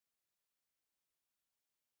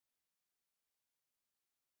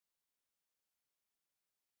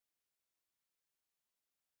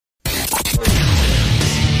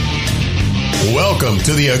Welcome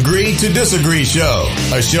to the Agree to Disagree Show,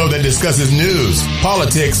 a show that discusses news,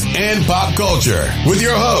 politics, and pop culture with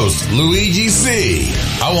your host, Luigi C.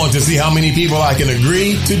 I want to see how many people I can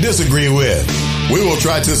agree to disagree with. We will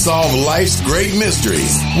try to solve life's great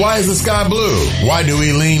mysteries. Why is the sky blue? Why do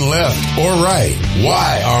we lean left or right?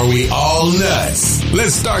 Why are we all nuts?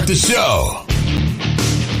 Let's start the show.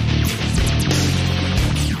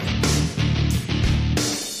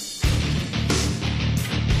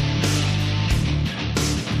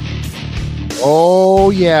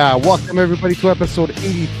 Oh, yeah. Welcome, everybody, to episode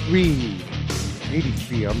 83.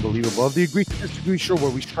 83, unbelievable. Of the Agree to Disagree show,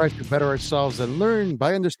 where we strive to better ourselves and learn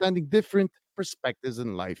by understanding different perspectives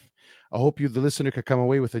in life. I hope you, the listener, can come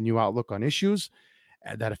away with a new outlook on issues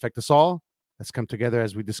that affect us all. Let's come together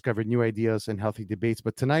as we discover new ideas and healthy debates.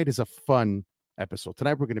 But tonight is a fun episode.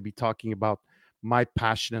 Tonight, we're going to be talking about my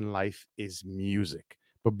passion in life is music.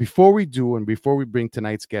 But before we do, and before we bring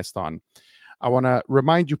tonight's guest on, I want to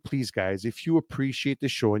remind you, please, guys, if you appreciate the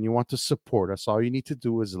show and you want to support us, all you need to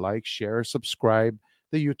do is like, share, subscribe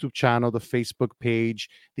the YouTube channel, the Facebook page,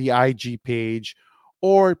 the IG page,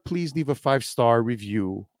 or please leave a 5-star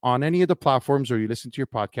review on any of the platforms where you listen to your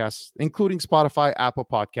podcasts, including Spotify, Apple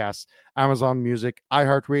Podcasts, Amazon Music,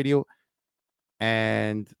 iHeartRadio,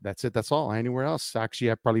 and that's it. That's all. Anywhere else?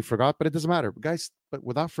 Actually, I probably forgot, but it doesn't matter. Guys, but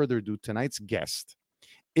without further ado, tonight's guest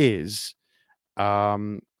is...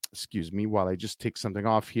 excuse me while I just take something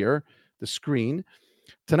off here, the screen.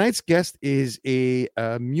 Tonight's guest is a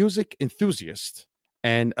music enthusiast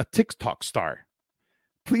and a TikTok star.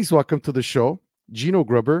 Please welcome to the show, Gino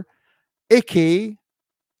Gruber, aka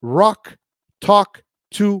Rock Talk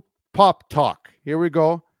to Pop Talk. Here we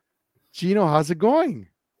go. Gino, how's it going?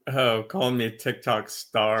 Oh, calling me a TikTok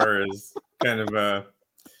star is kind of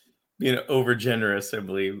being over generous, I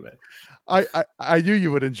believe. I knew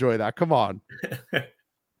you would enjoy that. Come on.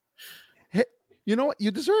 Hey, you know what? You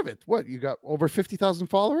deserve it. What? You got over 50,000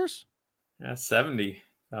 followers? Yeah,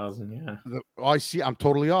 70,000. Yeah. I see. I'm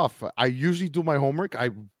totally off. I usually do my homework.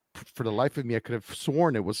 For the life of me, I could have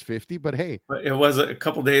sworn it was 50, but hey. But it was a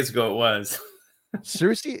couple days ago. It was.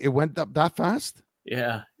 Seriously? It went up that fast?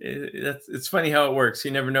 Yeah. It's funny how it works.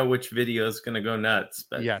 You never know which video is going to go nuts.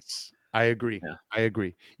 But yes, I agree. Yeah. I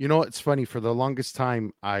agree. You know, it's funny. For the longest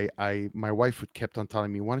time, my wife would kept on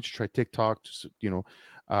telling me, why don't you try TikTok to,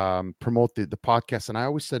 promote the podcast, and I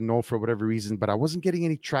always said no for whatever reason, but I wasn't getting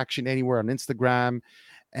any traction anywhere on Instagram,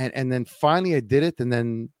 and then finally I did it, and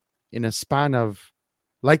then in a span of,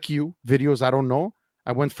 like you, videos, I don't know,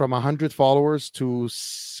 I went from 100 followers to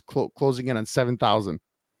closing in on 7,000.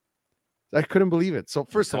 I couldn't believe it. So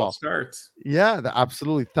first of all, starts. Yeah,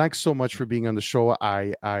 absolutely. Thanks so much for being on the show.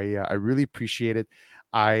 I really appreciate it.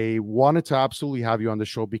 I wanted to absolutely have you on the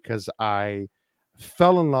show because I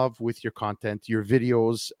fell in love with your content, your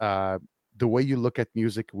videos, the way you look at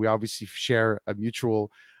music. We obviously share a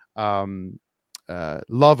mutual love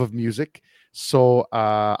of music. So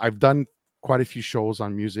I've done quite a few shows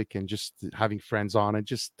on music and just having friends on and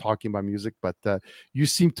just talking about music. But you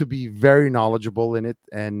seem to be very knowledgeable in it.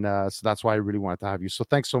 And so that's why I really wanted to have you. So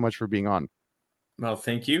thanks so much for being on. Well,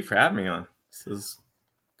 thank you for having me on. This is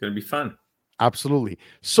going to be fun. Absolutely.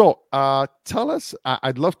 So tell us,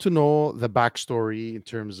 I'd love to know the backstory in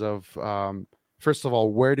terms of, first of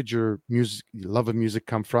all, where did your love of music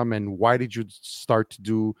come from, and why did you start to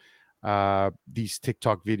do these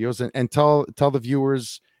TikTok videos, and tell the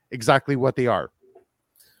viewers exactly what they are.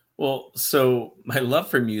 Well, so my love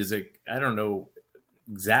for music, I don't know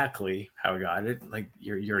exactly how I got it. Like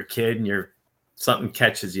you're a kid and something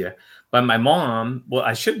catches you. But my mom, well,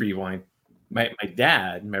 I should rewind. My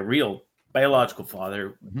dad, my real biological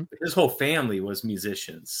father, his whole family was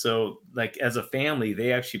musicians. So like as a family,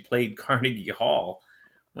 they actually played Carnegie Hall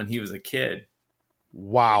when he was a kid.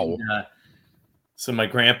 Wow. And, so my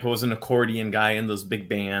grandpa was an accordion guy in those big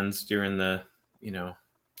bands during the, I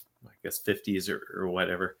guess 50s or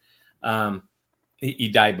whatever. He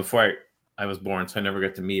died before I was born, so I never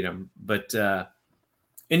got to meet him. But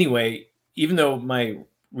anyway, even though my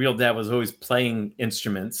real dad was always playing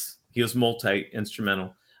instruments, he was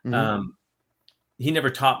multi-instrumental. He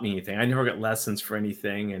never taught me anything. I never got lessons for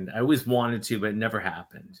anything, and I always wanted to, but it never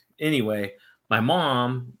happened. Anyway, my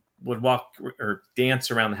mom would walk or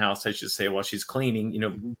dance around the house, I should say, while she's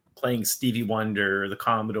cleaning, playing Stevie Wonder or the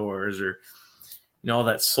Commodores or, all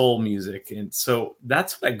that soul music. And so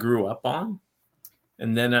that's what I grew up on.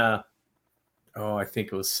 And then, I think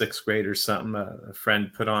it was 6th grade or something. A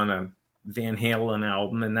friend put on a Van Halen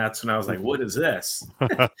album, and that's when I was like, what is this?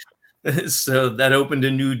 So that opened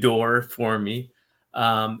a new door for me.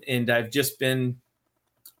 And I've just been,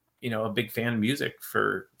 a big fan of music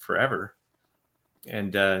for forever.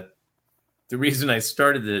 And the reason I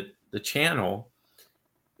started the channel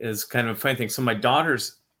is kind of a funny thing. So my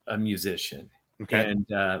daughter's a musician, Okay. and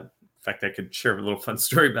in fact, I could share a little fun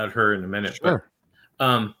story about her in a minute. Sure.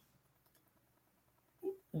 But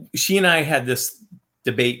she and I had this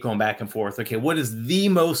debate going back and forth. Okay, what is the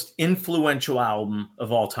most influential album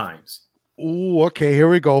of all times? Ooh, okay, here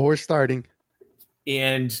we go. We're starting.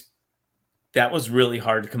 And that was really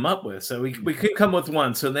hard to come up with. So we couldn't come up with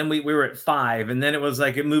one. So then we were at 5, and then it was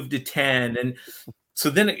like it moved to 10. And so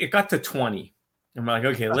then it got to 20. And we're like,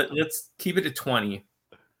 okay, let's keep it at 20.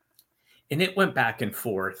 And it went back and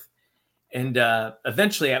forth. And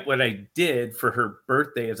eventually what I did for her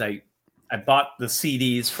birthday is I bought the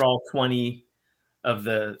CDs for all 20 of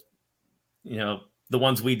the, the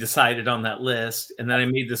ones we decided on that list. And then I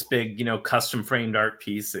made this big, custom framed art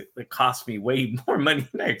piece that cost me way more money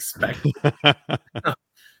than I expected. I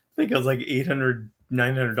think it was like $800,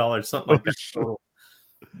 $900, something like that. Total.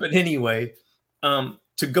 But anyway,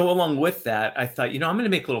 to go along with that, I thought, I'm going to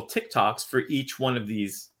make little TikToks for each one of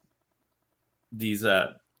these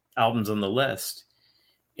albums on the list.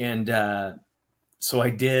 And so I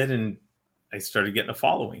did, and I started getting a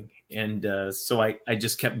following. And so I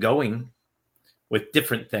just kept going with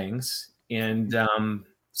different things. And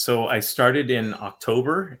so I started in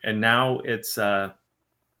October, and now it's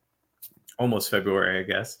almost February, I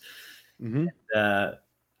guess. Mm-hmm. And,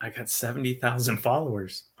 I got 70,000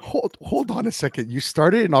 followers. Hold on a second. You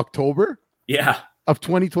started in October? Yeah. Of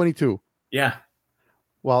 2022. Yeah.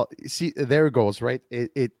 Well, see, there it goes, right?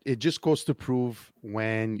 It just goes to prove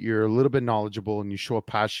when you're a little bit knowledgeable and you show a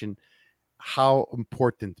passion, how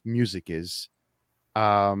important music is.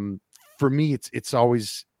 For me, it's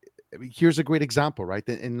always, here's a great example, right?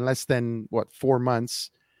 In less than 4 months,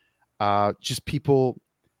 just people,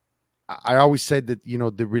 I always said that,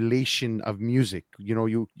 the relation of music,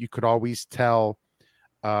 you could always tell,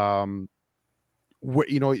 what,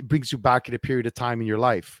 it brings you back at a period of time in your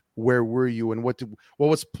life. Where were you, and what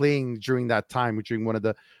was playing during that time, during one of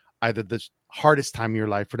the, either the hardest time of your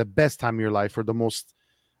life or the best time of your life, or the most,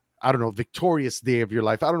 I don't know, victorious day of your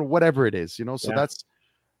life. I don't know, whatever it is, so that's,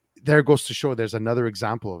 there goes to show there's another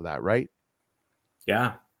example of that, right?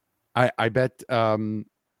 Yeah. I bet,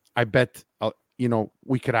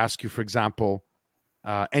 we could ask you, for example,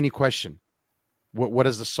 any question. What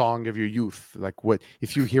is the song of your youth? Like, what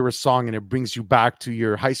if you hear a song and it brings you back to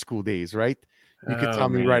your high school days, right? You could tell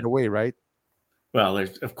me right away, right? Well,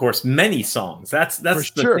 there's of course many songs. That's the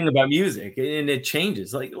thing about music, and it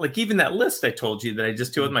changes. Like even that list I told you that I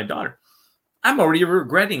just did with my daughter. I'm already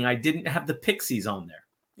regretting I didn't have the Pixies on there.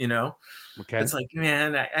 Okay. It's like,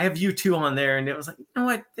 man, I have U2 on there, and it was like, you know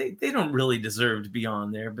what? They don't really deserve to be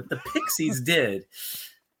on there, but the Pixies did.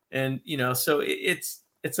 And so it's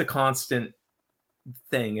a constant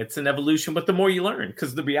thing. It's an evolution, but the more you learn,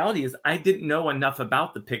 because the reality is I didn't know enough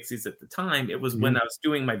about the Pixies at the time. It was when I was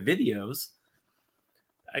doing my videos,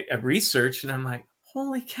 I researched, and I'm like,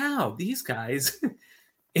 holy cow, these guys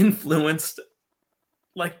influenced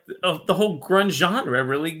like the whole grunge genre.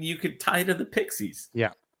 Really, you could tie to the Pixies.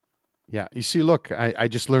 Yeah. You see, look, I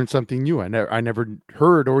just learned something new. I never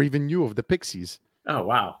heard or even knew of the Pixies. Oh,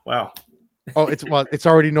 wow. Oh, it's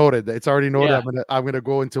already noted. It's already noted. Yeah. I'm gonna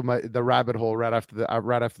go into the rabbit hole right after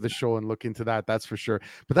the show and look into that. That's for sure.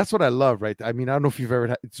 But that's what I love, right? I mean, I don't know if you've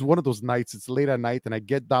ever it's one of those nights. It's late at night, and I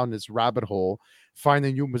get down this rabbit hole, find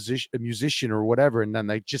a new musician or whatever, and then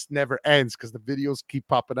it just never ends because the videos keep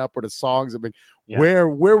popping up or the songs. I mean, where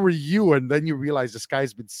were you? And then you realize this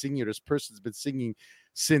guy's been singing, or this person's been singing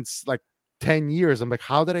since like 10 years. I'm like,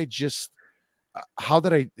 how did I? This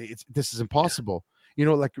is impossible.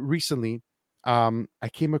 Like recently. I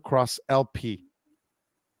came across LP.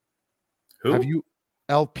 Who? Have you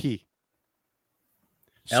LP?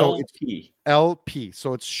 So LP. It's LP.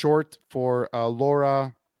 So it's short for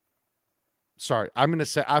Laura. Sorry, I'm gonna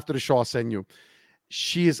say after the show I'll send you.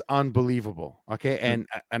 She is unbelievable. Okay, and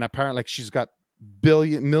apparently like she's got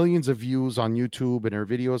millions of views on YouTube and her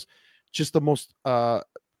videos. Just the most how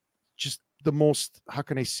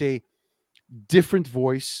can I say, different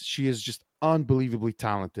voice. She is just unbelievably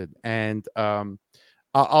talented, and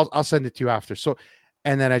I'll send it to you after. So,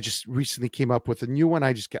 and then I just recently came up with a new one.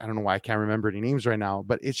 I don't know why I can't remember any names right now,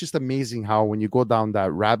 but it's just amazing how when you go down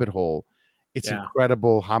that rabbit hole, it's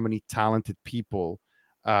incredible how many talented people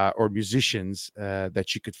or musicians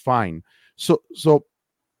that you could find. So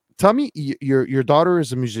tell me, your daughter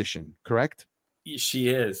is a musician, correct? She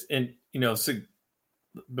is, and so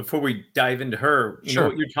before we dive into her, you know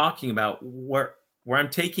what you're talking about, where I'm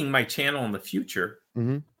taking my channel in the future.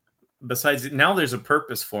 Mm-hmm. Besides, now there's a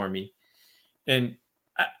purpose for me, and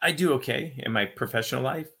I do okay in my professional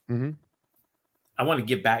life. Mm-hmm. I want to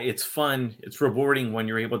give back. It's fun. It's rewarding when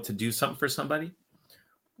you're able to do something for somebody.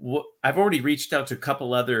 I've already reached out to a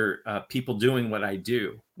couple other people doing what I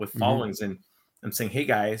do with followings, and I'm saying, hey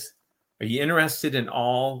guys, are you interested in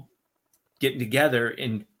all getting together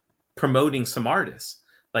and promoting some artists?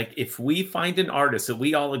 Like, if we find an artist that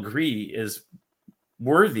we all agree is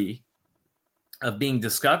worthy of being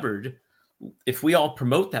discovered, if we all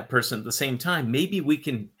promote that person at the same time, maybe we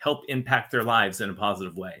can help impact their lives in a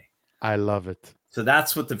positive way. I love it. So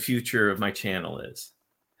that's what the future of my channel is.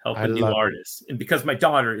 Helping new artists. And because my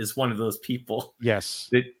daughter is one of those people that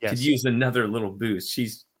could use another little boost.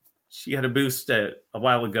 She had a boost a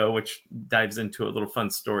while ago, which dives into a little fun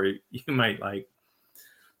story you might like.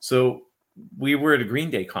 So we were at a Green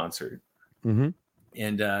Day concert.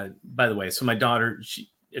 And by the way, so my daughter,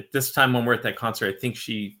 at this time when we're at that concert, I think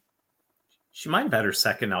she might have had her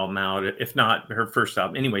second album out, if not her first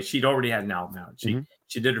album. Anyway, she'd already had an album out.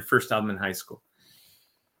 She did her first album in high school.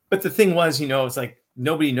 But the thing was, it's like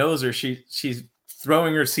nobody knows her. She's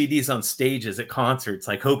throwing her CDs on stages at concerts,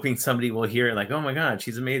 like hoping somebody will hear it, like, oh my God,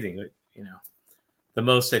 she's amazing. But, the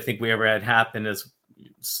most I think we ever had happen is,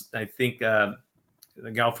 I think the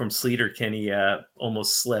gal from Sleater Kenny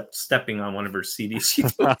almost slipped stepping on one of her CDs.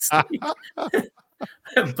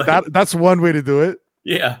 That's one way to do it.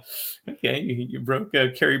 Yeah. Okay. You broke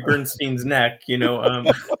Carrie Bernstein's neck,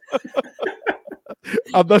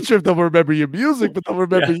 I'm not sure if they'll remember your music, but they'll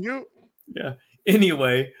remember you. Yeah.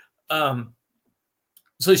 Anyway,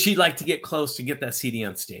 so she'd like to get close to get that CD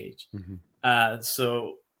on stage.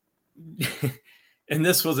 So, and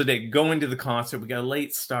this was a day going to the concert. We got a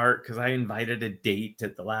late start because I invited a date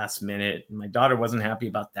at the last minute. And my daughter wasn't happy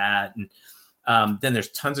about that. And then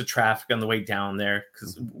there's tons of traffic on the way down there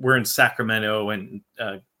because we're in Sacramento and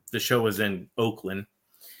the show was in Oakland.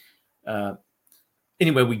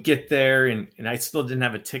 Anyway, we get there and I still didn't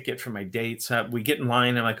have a ticket for my date. So we get in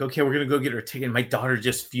line. I'm like, okay, we're going to go get her a ticket. My daughter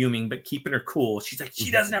just fuming, but keeping her cool. She's like, she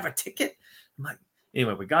doesn't have a ticket. I'm like,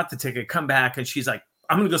 anyway, we got the ticket, come back. And she's like,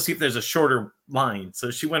 I'm going to go see if there's a shorter line. So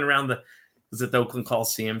she went around was at the Oakland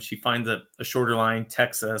Coliseum. She finds a shorter line,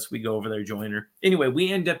 texts us. We go over there, join her. Anyway,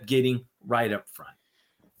 we end up getting right up front.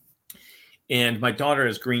 And my daughter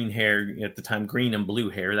has green hair at the time, green and blue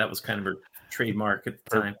hair. That was kind of her trademark at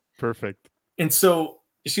the time. Perfect. And so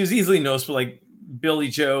she was easily noticeable. Like Billy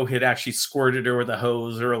Joe had actually squirted her with a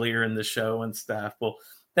hose earlier in the show and stuff. Well,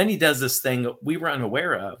 then he does this thing we were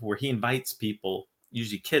unaware of where he invites people,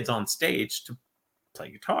 usually kids, on stage to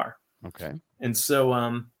play guitar. Okay. And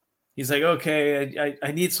so he's like, okay,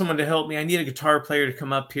 I need someone to help me. I need a guitar player to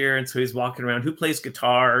come up here. And so he's walking around, who plays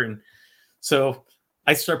guitar? And so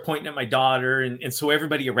I start pointing at my daughter. And so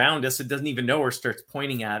everybody around us that doesn't even know her starts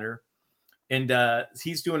pointing at her. And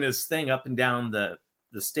he's doing his thing up and down the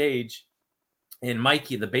stage. And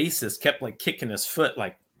Mikey, the bassist, kept like kicking his foot,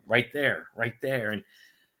 like right there. And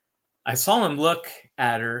I saw him look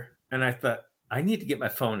at her and I thought, I need to get my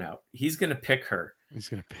phone out. He's going to pick her.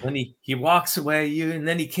 And he walks away, and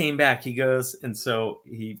then he came back. He goes, and so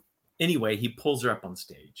he pulls her up on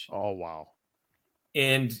stage. Oh, wow.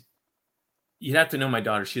 And you'd have to know my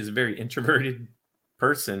daughter. She's a very introverted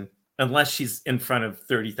person, unless she's in front of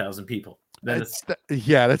 30,000 people. That's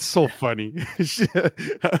so funny. She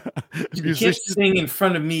can't sing in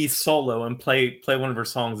front of me solo and play one of her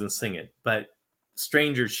songs and sing it, but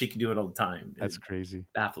strangers, she can do it all the time. That's crazy.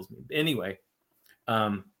 Baffles me. Anyway,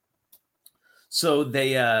 so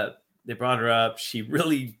they brought her up. She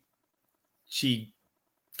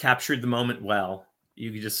captured the moment well.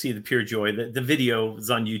 You could just see the pure joy. The video is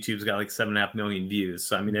on YouTube. It's got like 7.5 million views.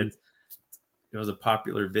 So I mean, it was a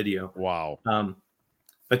popular video. Wow.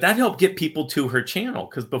 But that helped get people to her channel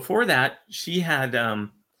because before that, she had, I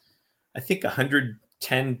think,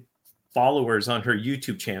 110 followers on her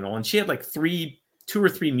YouTube channel. And she had like 2 or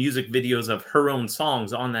 3 music videos of her own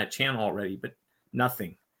songs on that channel already, but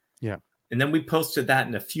nothing. Yeah. And then we posted that,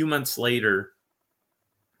 and a few months later,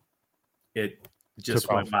 it just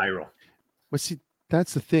went viral. Well, see,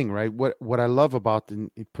 that's the thing, right? What I love about in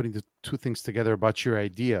putting the two things together about your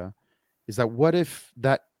idea is that what if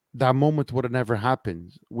that moment would have never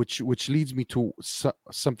happened, which leads me to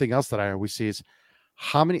something else that I always say is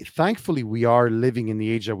thankfully we are living in the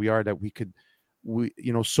age that we are, that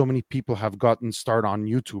so many people have gotten started on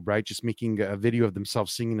YouTube, right? Just making a video of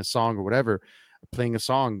themselves singing a song or whatever, playing a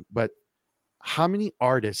song. But how many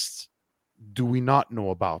artists do we not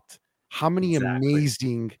know about? How many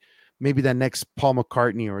amazing, maybe that next Paul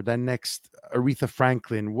McCartney or that next Aretha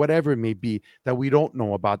Franklin, whatever it may be, that we don't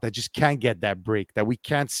know about, that just can't get that break, that we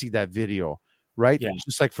can't see that video, right? Yeah.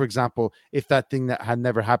 Just like, for example, if that thing that had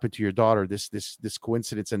never happened to your daughter, this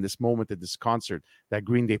coincidence and this moment at this concert that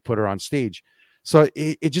Green Day put her on stage, So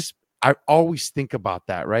it just, I always think about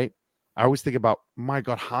that, right? I always think about, my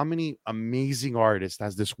God, how many amazing artists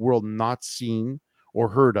has this world not seen or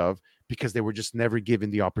heard of because they were just never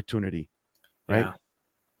given the opportunity, right?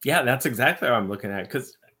 Yeah, that's exactly what I'm looking at.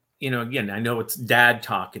 Because, again, I know it's dad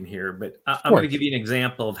talking here, but I'm going to course. give you an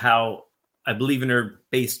example of how I believe in her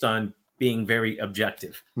based on being very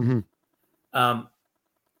objective. Mhm. I'm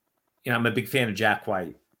a big fan of Jack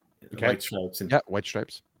White, Okay. White Stripes. And Yeah, White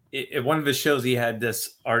Stripes. at one of his shows, he had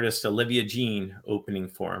this artist, Olivia Jean, opening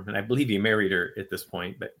for him. And I believe he married her at this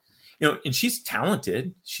point. But, and she's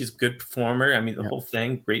talented. She's a good performer. I mean, the whole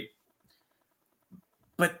thing, great.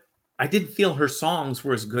 But I didn't feel her songs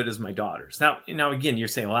were as good as my daughter's. Now again, you're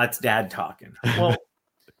saying, well, that's dad talking. Well,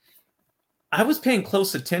 I was paying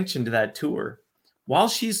close attention to that tour. While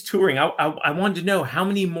she's touring, I wanted to know how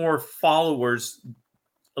many more followers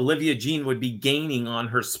Olivia Jean would be gaining on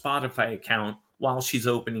her Spotify account while she's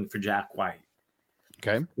opening for Jack White.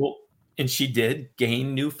 Okay. Well, and she did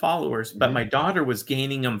gain new followers, but my daughter was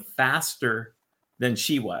gaining them faster than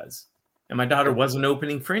she was. And my daughter wasn't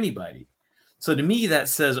opening for anybody. So to me, that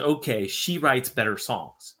says, okay, she writes better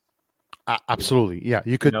songs. Absolutely. Yeah.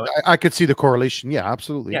 You could, I could see the correlation. Yeah,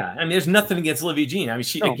 absolutely. Yeah. I mean, there's nothing against Olivia Jean. I mean,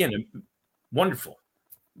 she, again, wonderful.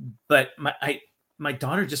 But my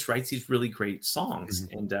daughter just writes these really great songs.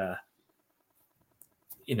 And,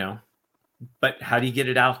 but how do you get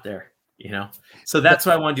it out there? So that's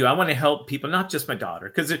what I want to do. I want to help people, not just my daughter,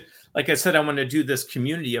 because like I said, I want to do this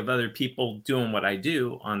community of other people doing what I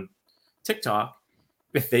do on TikTok.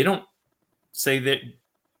 If they don't say that,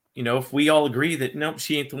 if we all agree that, nope,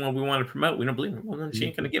 she ain't the one we want to promote, we don't believe her, well, then she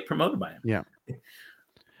ain't going to get promoted by him. Yeah.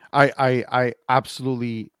 I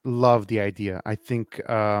absolutely love the idea. I think,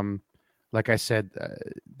 like I said,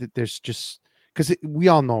 there's just, because we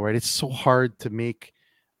all know, right? It's so hard to make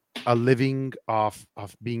a living off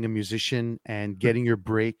of being a musician and getting your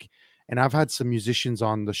break. And I've had some musicians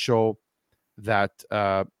on the show that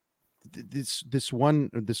this one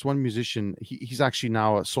musician, he's actually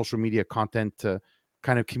now a social media content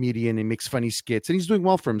kind of comedian, and makes funny skits, and he's doing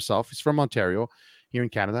well for himself. He's from Ontario here in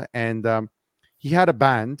Canada, and he had a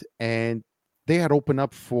band, and they had opened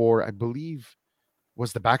up for, I believe,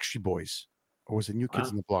 was the Backstreet Boys, or was it New Kids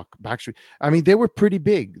on the Block? Backstreet. I mean, they were pretty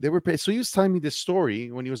big. So he was telling me this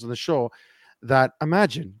story when he was on the show, that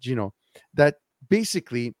imagine, that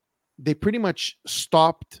basically they pretty much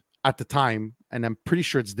stopped at the time, and I'm pretty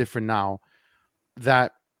sure it's different now,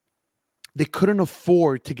 that they couldn't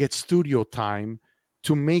afford to get studio time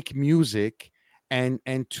to make music and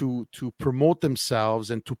to promote themselves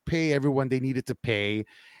and to pay everyone they needed to pay,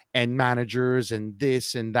 and managers and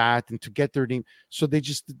this and that, and to get their name. So they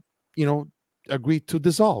just, agreed to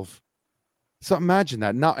dissolve. So imagine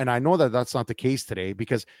that now. And I know that that's not the case today,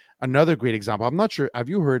 because another great example, I'm not sure, have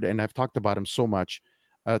you heard, and I've talked about him so much,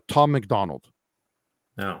 Tom McDonald?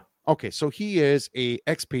 No. Okay, so he is a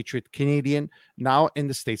expatriate Canadian, now in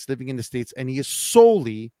the States, living in the States, and he is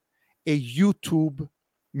solely a YouTube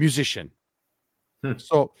musician.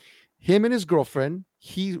 So him and his girlfriend,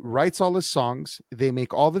 he writes all his songs, they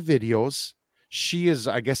make all the videos. She is,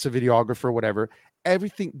 I guess, a videographer, whatever.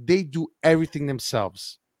 Everything, they do everything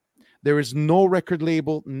themselves. There is no record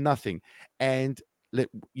label, nothing. And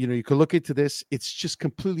you can look into this. It's just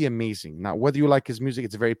completely amazing. Now, whether you like his music,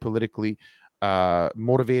 it's very politically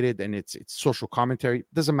motivated, and it's social commentary,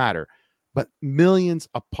 doesn't matter. But millions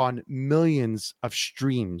upon millions of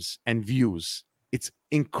streams and views. It's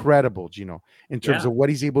incredible, in terms of what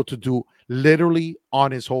he's able to do literally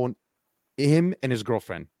on his own, him and his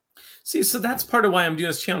girlfriend. See, so that's part of why I'm doing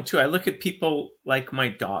this channel too. I look at people like my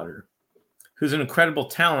daughter, who's an incredible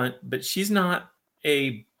talent, but she's not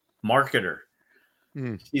a marketer.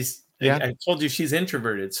 She's, I told you, she's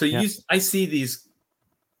introverted. So I see these,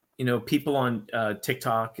 people on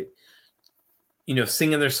TikTok,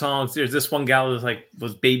 singing their songs. There's this one gal who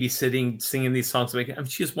was babysitting, singing these songs. I mean,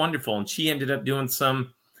 she's wonderful. And she ended up doing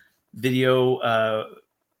some video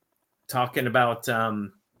talking about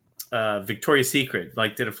Victoria's Secret,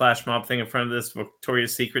 did a flash mob thing in front of this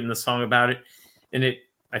Victoria's Secret and the song about it. And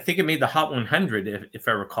I think it made the Hot 100, if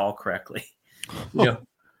I recall correctly. Well,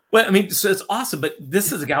 I mean, so it's awesome. But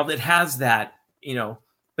this is a gal that has that,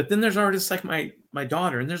 but then there's artists like my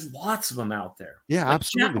daughter, and there's lots of them out there. Yeah,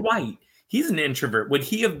 absolutely. Jack White, he's an introvert. Would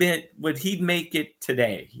he make it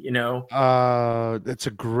today? That's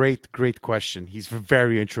a great question. He's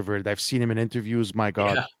very introverted. I've seen him in interviews. My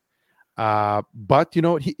God. Yeah. But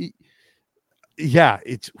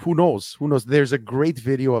it's who knows? There's a great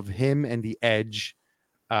video of him and The Edge.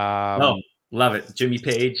 Love it. Jimmy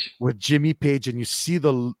Page. With Jimmy Page, and you see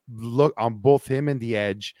the look on both him and The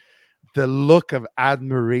Edge. the look of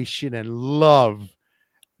admiration and love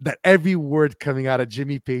that every word coming out of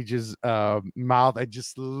Jimmy Page's mouth. I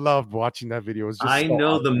just loved watching that video. It was just I so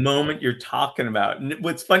know the awesome. moment you're talking about. And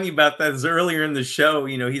what's funny about that is earlier in the show,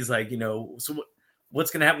 he's like, so what's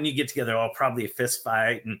going to happen when you get together? Oh, probably a fist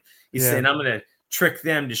fight. And he's saying, I'm going to trick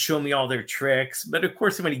them to show me all their tricks. But of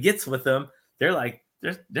course, when he gets with them, they're like,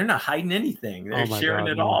 they're not hiding anything. They're sharing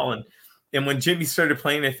it all. And when Jimmy started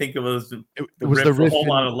playing, I think it was the riff, A Whole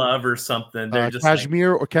Lot of Love or something. They're just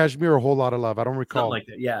Cashmere or A Whole Lot of Love. I don't recall. Something like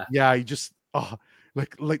that. Yeah. Yeah. You just,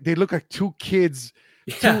 like they look like two kids,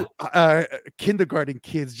 two kindergarten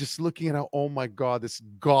kids just looking at how, oh my God, this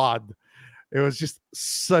God. It was just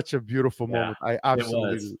such a beautiful moment. I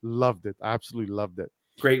absolutely loved it. I absolutely loved it.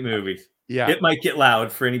 Great movie. Yeah. It might get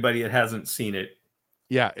loud for anybody that hasn't seen it.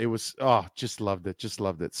 Yeah, it was, just loved it. Just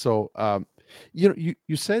loved it. So, you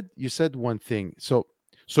said one thing. So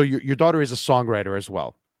your daughter is a songwriter as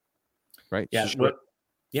well, right?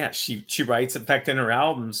 Yeah. She writes. In fact, in her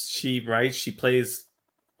albums, she writes. She plays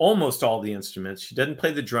almost all the instruments. She doesn't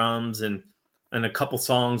play the drums, and a couple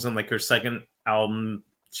songs on like her second album,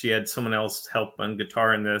 she had someone else help on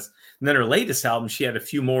guitar in this. And then her latest album, she had a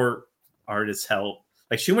few more artists help.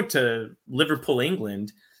 Like she went to Liverpool,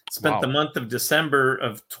 England, spent the month of December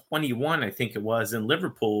of 21, I think it was, in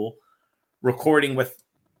Liverpool, recording with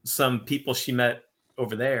some people she met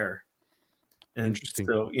over there. And interesting.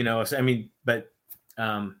 So,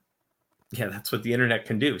 that's what the internet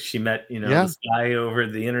can do. She met, this guy over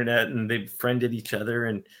the internet, and they befriended each other.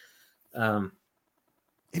 And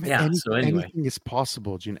anything is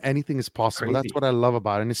possible, Gene. Anything is possible. Crazy. That's what I love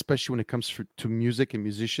about it. And especially when it comes to music and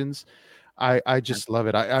musicians, I just love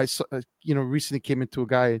it. I recently came into a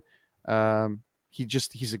guy.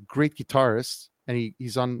 He's a great guitarist, and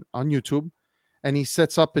he's on YouTube, and he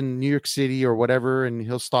sets up in New York City or whatever, and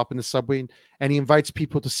he'll stop in the subway and he invites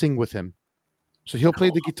people to sing with him. So he'll play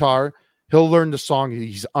the guitar, he'll learn the song.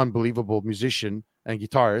 He's an unbelievable musician and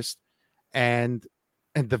guitarist, and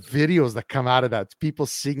the videos that come out of that, people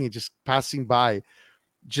singing, just passing by,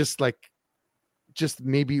 just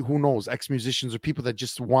maybe, who knows, ex-musicians or people that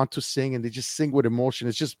just want to sing, and they just sing with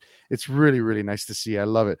emotion. It's really, really nice to see. I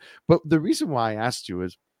love it. But the reason why I asked you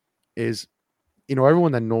is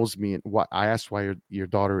everyone that knows me, and what I asked why your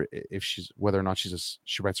daughter, whether or not she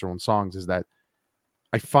writes her own songs, is that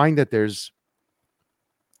I find that there's,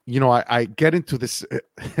 I get into this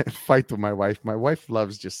fight with my wife. My wife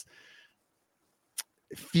loves just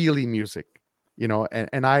feeling music,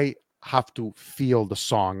 and I have to feel the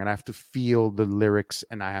song, and I have to feel the lyrics,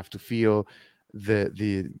 and I have to feel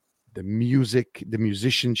the music, the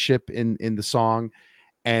musicianship in the song.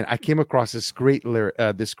 And I came across this great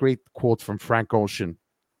quote from Frank Ocean: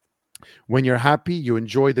 "When you're happy, you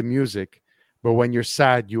enjoy the music, but when you're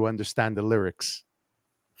sad, you understand the lyrics."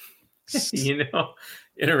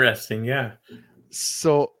 Interesting. Yeah.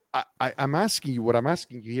 So I'm asking you, what I'm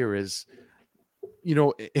asking you here is,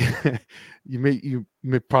 you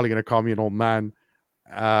may probably going to call me an old man,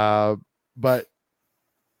 but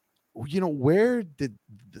where did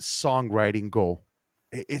the songwriting go?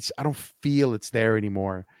 I don't feel it's there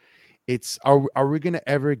anymore. Are we going to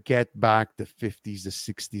ever get back the 50s, the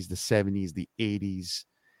 60s, the 70s, the 80s,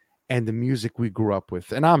 and the music we grew up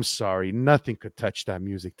with? And I'm sorry, nothing could touch that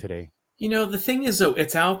music today. The thing is, though,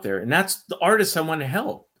 it's out there, and that's the artists I want to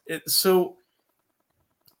help. So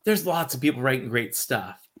there's lots of people writing great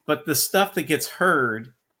stuff, but the stuff that gets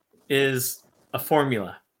heard is a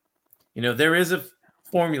formula. There is a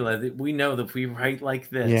formula that we know that if we write like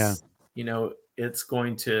this, it's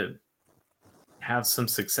going to have some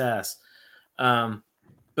success.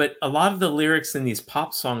 But a lot of the lyrics in these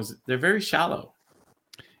pop songs, they're very shallow.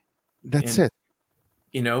 That's it.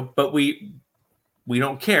 But we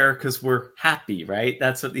don't care because we're happy, right?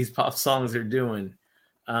 That's what these pop songs are doing.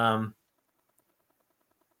 And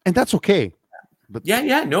that's okay. But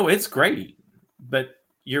no, it's great. But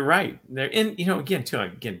you're right. And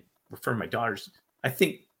again, refer to my daughters, I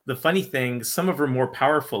think the funny thing, some of her more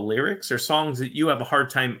powerful lyrics are songs that you have a hard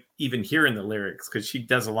time even hearing the lyrics, because she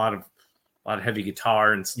does a lot of heavy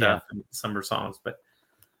guitar and stuff in some of her songs. But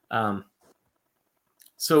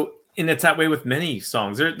and it's that way with many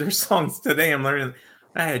songs. There's songs today I'm learning,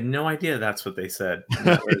 I had no idea that's what they said.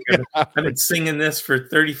 I've been singing this for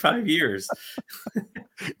 35 years.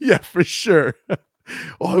 Yeah, for sure.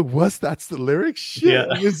 Oh, that's the lyrics? Shit.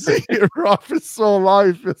 Yeah. You see it off for so long.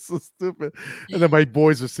 I feel so stupid. And then my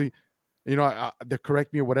boys will see, they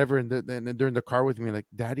correct me or whatever, and then they're in the car with me like,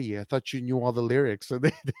 "Daddy, I thought you knew all the lyrics." So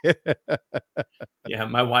they Yeah,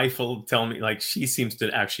 my wife will tell me, she seems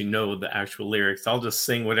to actually know the actual lyrics. I'll just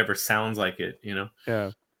sing whatever sounds like it,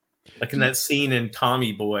 Yeah. Like in that scene in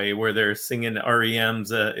Tommy Boy where they're singing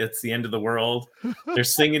REM's "It's the End of the World." They're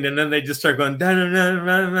singing and then they just start going da da da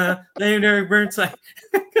da da. Larry Burnside.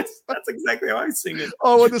 That's exactly how I sing it.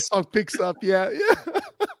 Oh, when the song picks up, yeah.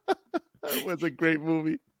 That was a great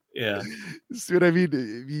movie. Yeah, See what I mean?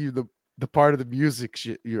 The part of the music,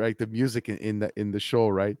 you right? The music in the show,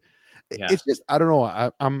 right? yeah. It's just I don't know.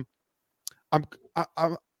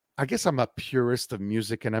 I guess I'm a purist of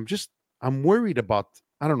music, and I'm worried about.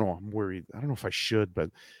 I don't know. I'm worried. I don't know if I should,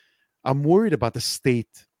 but I'm worried about the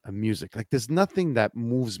state of music. Like, there's nothing that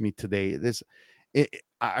moves me today.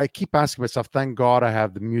 I keep asking myself, thank God I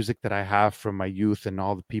have the music that I have from my youth and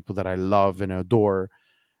all the people that I love and adore.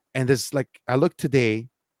 And there's like, I look today,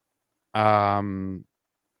 honestly,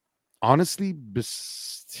 in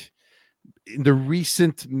the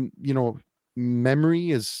recent,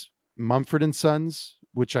 memory is Mumford and Sons,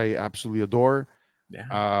 which I absolutely adore.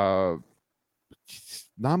 Yeah.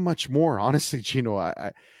 Not much more, honestly, Gino.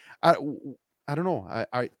 I don't know.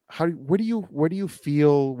 Where do you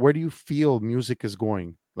feel music is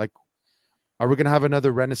going? Like, are we gonna have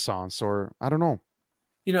another renaissance, or I don't know?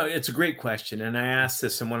 It's a great question, and I asked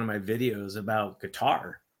this in one of my videos about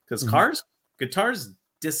guitar because Mhm. guitars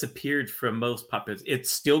disappeared from most popular.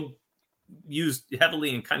 It's still used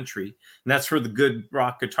heavily in country, and that's where the good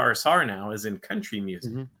rock guitarists are now, is in country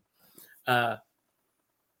music. Mhm.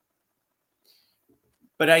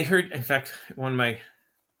 But I heard, in fact, one of my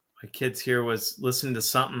kids here was listening to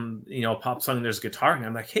something, a pop song. There's guitar, and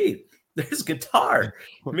I'm like, hey, there's guitar.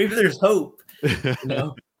 Maybe there's hope,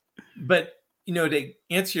 But to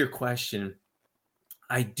answer your question,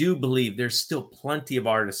 I do believe there's still plenty of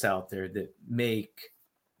artists out there that make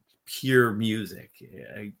pure music.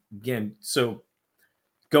 Again, so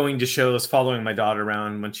going to shows, following my daughter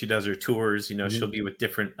around when she does her tours, she'll be with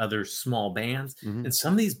different other small bands, Mhm. and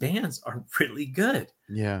some of these bands are really good.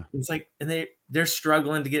 Yeah. It's like, and they're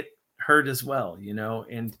struggling to get heard as well,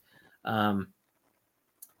 and and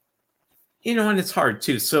it's hard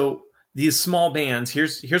too. So these small bands,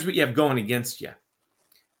 here's what you have going against you.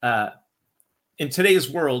 In today's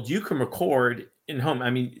world, you can record in home. I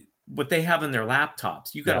mean, what they have in their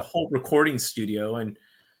laptops, you got a whole recording studio and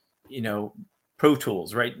Pro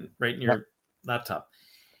Tools right in your laptop,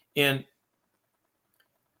 and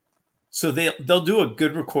so they'll do a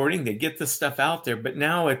good recording. They get this stuff out there, but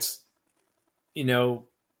now it's the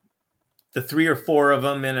 3 or 4 of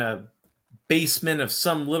them in a basement of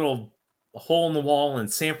some little hole in the wall in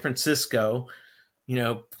San Francisco,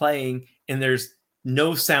 playing, and there's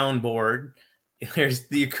no soundboard. There's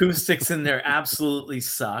the acoustics in there absolutely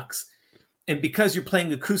sucks. And because you're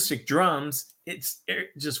playing acoustic drums, it's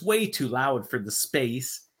just way too loud for the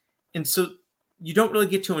space. And so you don't really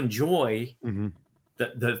get to enjoy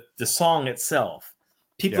the song itself.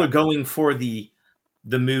 People are going for the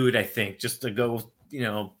mood, I think, just to go,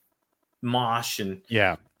 mosh. And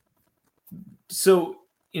so,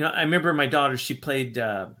 I remember my daughter, she played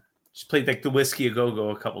like the Whiskey A Go-Go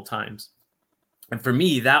a couple times. And for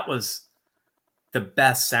me, that was the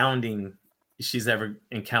best sounding she's ever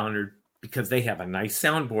encountered, because they have a nice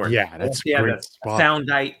soundboard. Yeah, that's they great have a spot. sound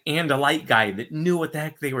guy and a light guy that knew what the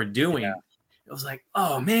heck they were doing. Yeah. It was like,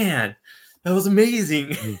 oh man, that was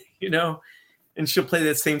amazing. And she'll play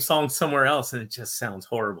that same song somewhere else, and it just sounds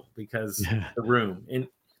horrible because the room.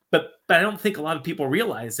 But I don't think a lot of people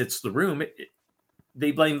realize it's the room.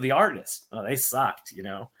 They blame the artist. Oh, they sucked,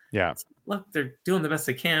 Yeah. Look, they're doing the best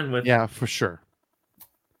they can with. Yeah, for sure.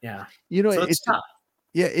 Yeah. So it's tough.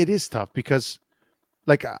 Yeah, it is tough because,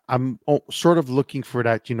 like, I'm sort of looking for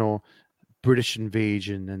that, British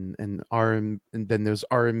invasion and and then there's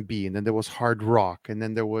R&B, and then there was hard rock, and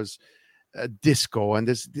then there was disco, and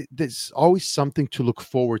there's always something to look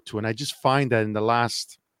forward to. And I just find that in the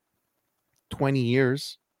last 20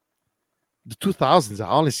 years, the 2000s,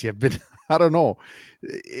 honestly, have been, I don't know,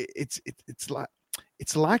 it's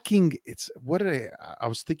lacking. I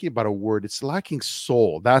was thinking about a word. It's lacking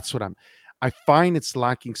soul. That's what I find it's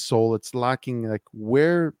lacking soul. It's lacking, like,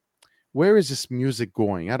 where is this music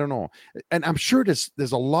going? I don't know. And I'm sure there's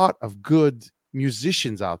a lot of good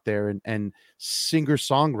musicians out there and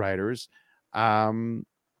singer-songwriters.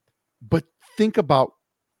 But think about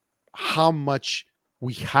how much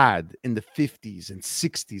we had in the 50s and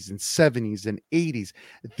 60s and 70s and 80s,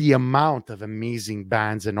 the amount of amazing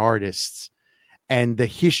bands and artists and the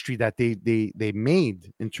history that they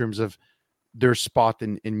made in terms of their spot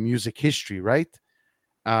in music history, right?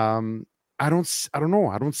 I don't know.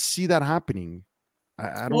 I don't see that happening.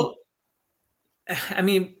 I don't. Well, I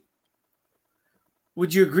mean,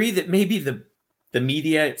 would you agree that maybe the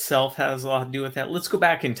media itself has a lot to do with that? Let's go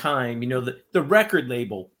back in time. The record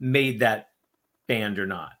label made that band or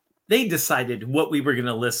not. They decided what we were going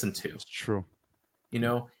to listen to. It's true. You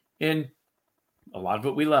know, and a lot of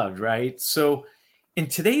it we loved, right? So in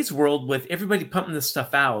today's world, with everybody pumping this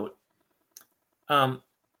stuff out, to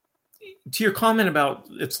your comment about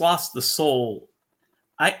it's lost the soul,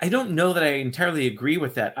 I don't know that I entirely agree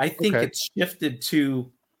with that. I think it's shifted to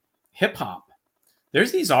hip hop.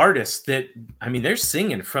 There's these artists that, I mean, they're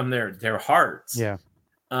singing from their hearts. Yeah.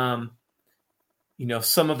 You know,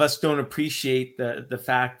 some of us don't appreciate the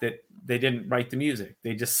fact that they didn't write the music.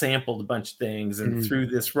 They just sampled a bunch of things and threw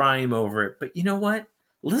this rhyme over it. But you know what?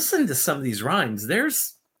 Listen to some of these rhymes.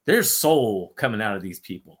 There's soul coming out of these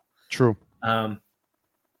people. True. But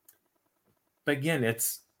again,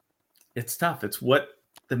 it's tough. It's what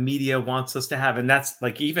the media wants us to have. And that's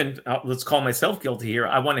like, even let's call myself guilty here.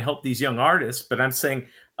 I want to help these young artists, but I'm saying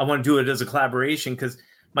I want to do it as a collaboration, because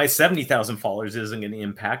my 70,000 followers isn't going to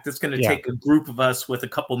impact. It's going to take a group of us with a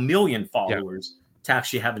couple million followers to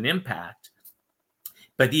actually have an impact.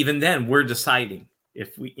 But even then, we're deciding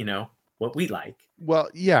if we, you know, what we like. Well,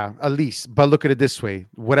 yeah, at least. But look at it this way.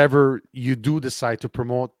 Whatever you do decide to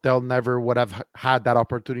promote, they'll never would have had that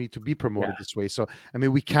opportunity to be promoted this way. So, I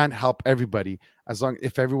mean, we can't help everybody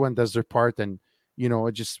if everyone does their part, and, you know,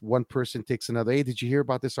 just one person takes another. Hey, did you hear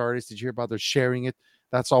about this artist? Did you hear about their sharing it?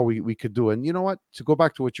 That's all we could do. And you know what? To go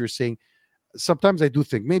back to what you're saying, sometimes I do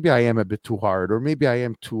think maybe I am a bit too hard, or maybe I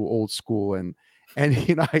am too old school. And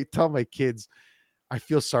you know, I tell my kids, I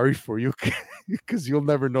feel sorry for you because you'll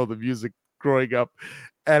never know the music growing up.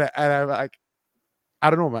 And I'm like, I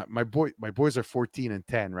don't know, my boys are 14 and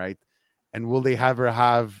 10, right? And will they ever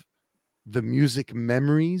have the music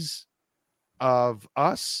memories of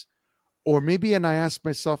us? Or maybe, and I ask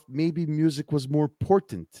myself, maybe music was more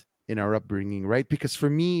important in our upbringing, right? Because for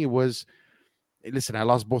me, it was, listen, I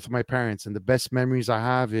lost both of my parents, and the best memories I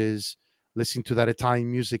have is listening to that Italian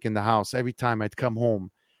music in the house. Every time I'd come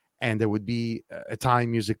home and there would be Italian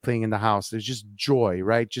music playing in the house, there's just joy,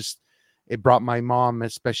 right? Just, it brought my mom,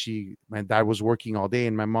 especially my dad was working all day,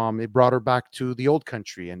 and my mom, it brought her back to the old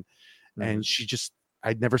country. And she just,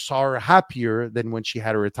 I never saw her happier than when she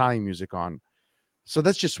had her Italian music on. So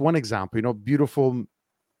that's just one example, you know, beautiful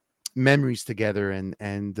memories together.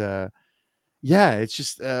 And yeah, it's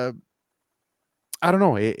just, I don't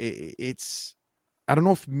know. It's, I don't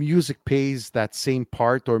know if music plays that same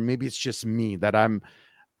part, or maybe it's just me that I'm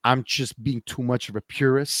just being too much of a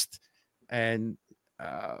purist, and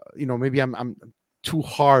you know, maybe I'm too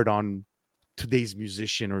hard on today's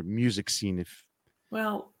musician or music scene.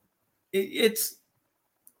 Well, it's,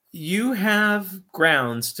 you have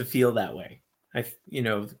grounds to feel that way. You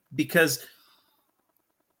know, because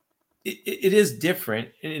it is different,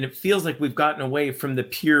 and it feels like we've gotten away from the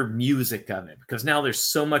pure music of it, because now there's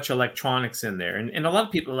so much electronics in there, and a lot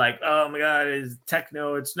of people are like, oh my God, it's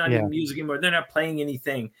techno, it's not even music anymore, they're not playing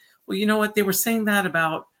anything. Well, you know what, they were saying that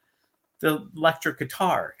about the electric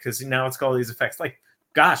guitar, because now it's got all these effects. Like,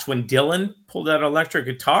 gosh, when Dylan pulled out an electric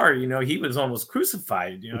guitar, you know, he was almost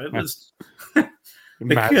crucified. You know, it was like,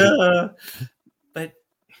 but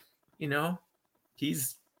you know,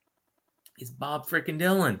 he's Bob frickin'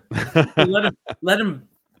 Dylan. let him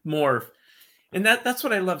morph. And that's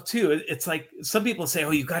what I love too. It's like, some people say,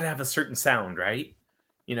 oh, you got to have a certain sound, right?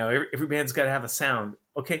 You know, every band's got to have a sound.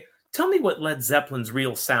 Okay, tell me what Led Zeppelin's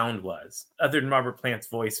real sound was, other than Robert Plant's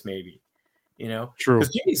voice, maybe. You know, true.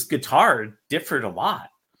 Because Jimmy's guitar differed a lot.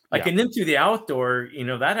 Like, and then Through the Outdoor, you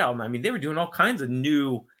know, that album, I mean, they were doing all kinds of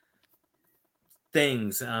new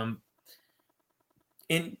things. And,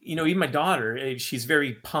 you know, even my daughter, she's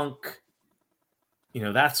very punk. You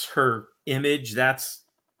know, that's her image. That's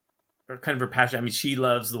kind of her passion. I mean, she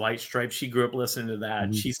loves the White Stripes. She grew up listening to that.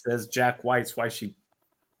 Mm-hmm. She says Jack White's why she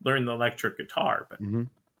learned the electric guitar.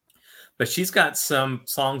 But she's got some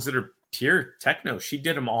songs that are pure techno. She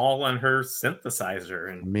did them all on her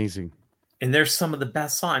synthesizer. And amazing. And there's some of the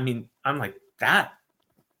best songs. I mean, I'm like,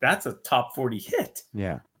 that's a top 40 hit.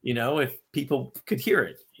 Yeah. You know, if people could hear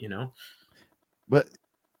it, you know. But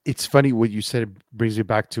it's funny what you said. It brings me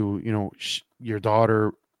back to, you know, your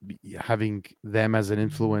daughter having them as an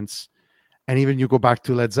influence. And even you go back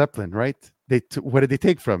to Led Zeppelin, right? What did they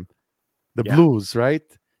take from? The blues, right?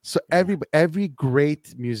 So every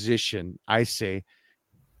great musician, I say,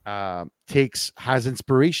 has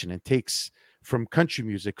inspiration and takes from country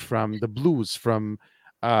music, from the blues, from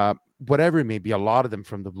whatever it may be. A lot of them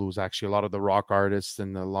from the blues, actually, a lot of the rock artists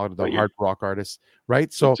and a lot of the hard rock artists,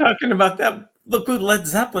 right? So talking about that, look who Led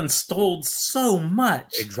Zeppelin stole so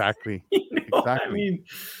much. Exactly. You know? Exactly. I mean,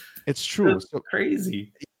 it's true. It's so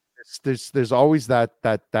crazy. There's always that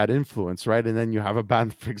influence, right? And then you have a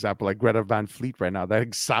band, for example, like Greta Van Fleet right now,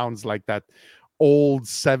 that sounds like that old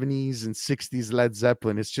 70s and 60s Led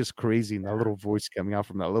Zeppelin. It's just crazy. And that Yeah. little voice coming out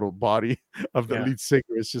from that little body of the Yeah. lead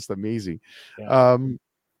singer is just amazing. Yeah.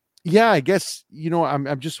 Yeah, I guess,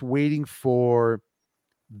 I'm just waiting for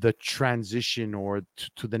the transition or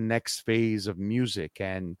to the next phase of music.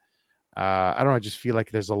 And I don't know, I just feel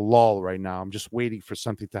like there's a lull right now. I'm just waiting for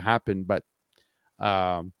something to happen. But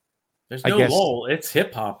There's I no guess, lull. It's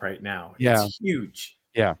hip hop right now. yeah, It's huge.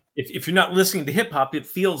 yeah, If you're not listening to hip hop, it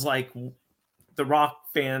feels like the rock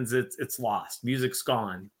fans, it's lost. Music's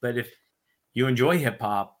gone. But if you enjoy hip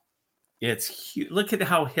hop, it's huge. Look at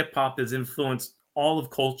how hip hop has influenced all of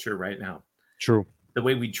culture right now. true. The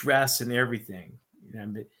way we dress and everything.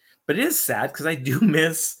 But it is sad because I do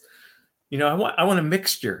miss, I want a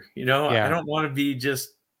mixture. Yeah. I don't want to be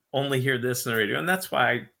just only hear this on the radio. And that's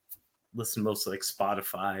why I listen mostly like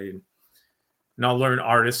Spotify and I'll learn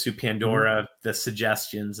artists through Pandora, the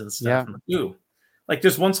suggestions and stuff. Yeah. I'm like, ooh, like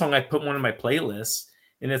there's one song I put one of my playlists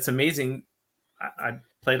and it's amazing. I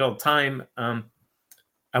play it all the time.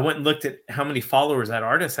 I went and looked at how many followers that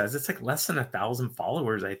artist has. It's like less than 1,000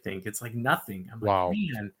 followers, I think. It's like nothing. I'm Wow. like,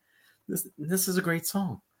 man, this is a great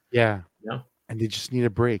song. Yeah. Yeah. And they just need a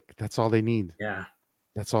break. That's all they need. Yeah.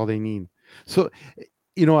 That's all they need. So,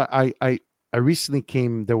 I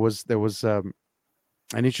recently there was an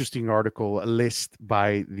interesting article, a list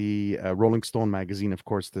by the Rolling Stone magazine, of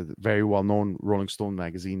course, the very well-known Rolling Stone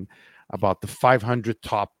magazine, about the 500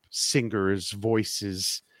 top singers'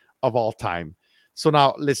 voices of all time. So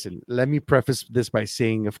now, listen, let me preface this by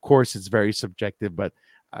saying, of course, it's very subjective, but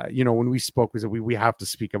when we spoke, we have to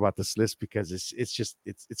speak about this list because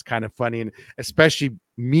it's kind of funny, and especially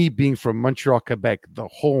me being from Montreal, Quebec, the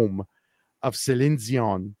home of Celine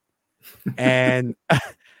Dion, and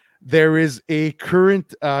there is a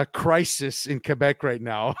current crisis in Quebec right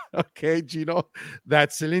now. Okay, Gino,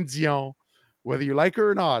 that Celine Dion, whether you like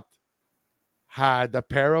her or not, had a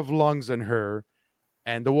pair of lungs in her,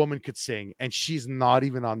 and the woman could sing, and she's not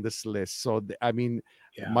even on this list. So,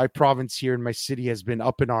 my province here in my city has been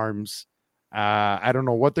up in arms. I don't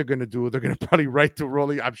know what they're going to do. They're going to probably write to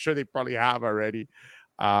Rolling. I'm sure they probably have already.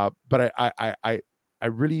 But I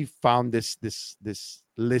really found this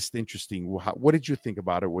list interesting. What did you think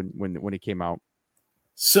about it when it came out?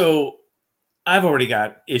 So I've already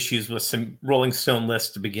got issues with some Rolling Stone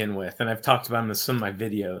lists to begin with, and I've talked about them in some of my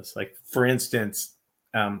videos. Like, for instance,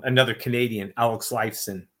 another Canadian, Alex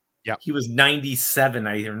Lifeson. Yeah, he was 97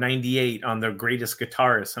 or 98 on their greatest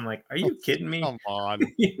guitarist. I'm like, are you kidding me? Come on.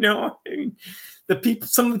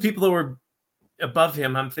 Some of the people that were above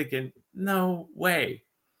him, I'm thinking, no way.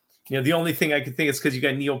 The only thing I could think is because you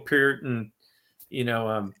got Neil Peart and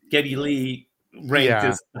Geddy Lee ranked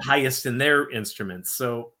as the highest in their instruments.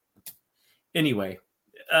 So anyway,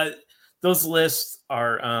 those lists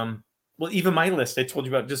are well, even my list I told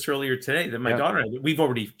you about just earlier today that my daughter and I, we've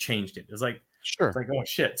already changed it. It's like, sure. It's like, oh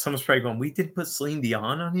shit, someone's probably going, we did put Celine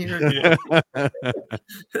Dion on here.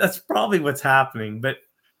 That's probably what's happening. But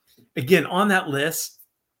again, on that list,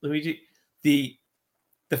 Luigi, the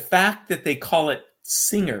fact that they call it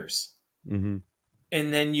singers, and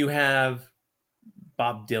then you have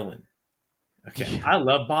Bob Dylan. Okay, I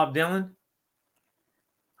love Bob Dylan.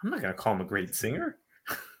 I'm not gonna call him a great singer.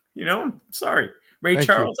 I'm sorry. Ray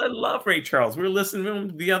Charles, I love Ray Charles. We were listening to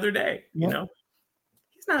him the other day. He's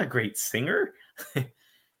not a great singer.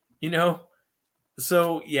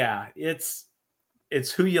 So yeah, it's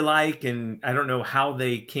who you like, and I don't know how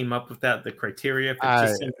they came up with that, the criteria.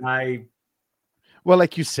 Well,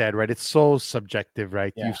 like you said, right? It's so subjective,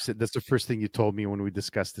 right? Yeah. You've said that's the first thing you told me when we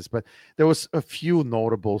discussed this, but there was a few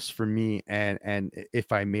notables for me, and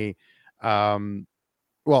if I may,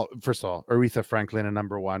 well, first of all, Aretha Franklin at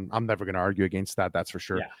number one. I'm never going to argue against that. That's for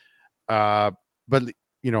sure. Yeah. But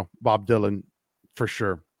Bob Dylan for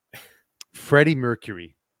sure. Freddie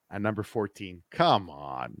Mercury at number 14. Come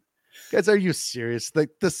on, guys, are you serious?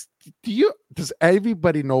 Like this? Does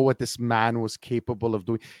everybody know what this man was capable of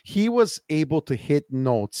doing? He was able to hit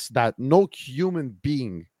notes that no human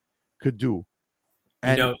being could do.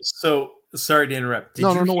 And so sorry to interrupt. Did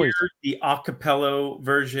you hear worries. The acapella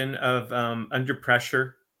version of Under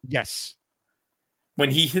Pressure? Yes. When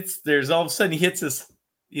he hits, there's all of a sudden he hits this.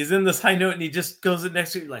 He's in this high note and he just goes it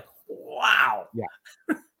next to you like, wow.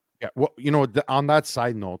 Yeah. Yeah. Well, on that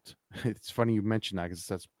side note, it's funny you mentioned that because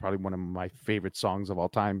that's probably one of my favorite songs of all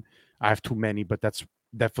time. I have too many, but that's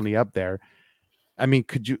definitely up there. I mean,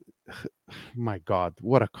 could you? My God,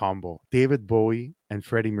 what a combo! David Bowie and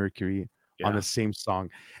Freddie Mercury on the same song,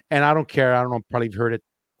 and I don't care. I don't know. Probably heard it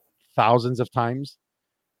thousands of times,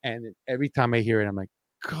 and every time I hear it, I'm like,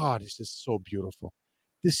 God, this is so beautiful.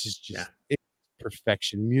 This is just it's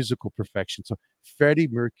perfection, musical perfection. So Freddie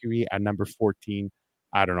Mercury at number 14.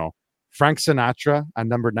 I don't know. Frank Sinatra at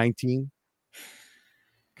number 19.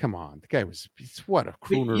 Come on, the guy what a But,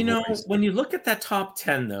 crooner voice. when you look at that top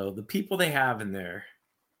 10, though, the people they have in there,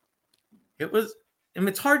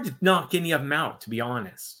 it's hard to knock any of them out, to be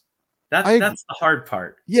honest. That's the hard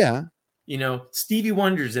part. Yeah. Stevie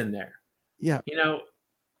Wonder's in there. Yeah.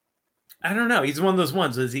 I don't know. He's one of those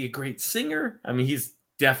ones. Is he a great singer? I mean, he's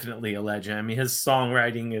definitely a legend. I mean, his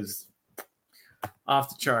songwriting is off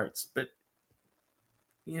the charts. But,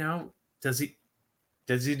 does he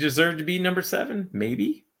deserve to be number 7?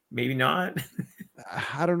 Maybe. Maybe not.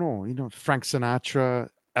 I don't know. Frank Sinatra,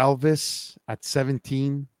 Elvis at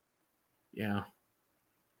 17. Yeah.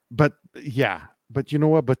 But you know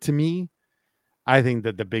what? But to me, I think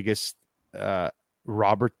that the biggest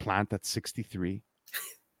Robert Plant at 63.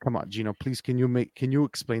 Come on, Gino, please can you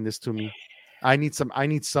explain this to me? I need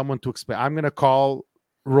someone to explain. I'm gonna call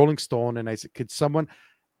Rolling Stone and I said, could someone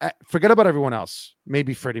forget about everyone else?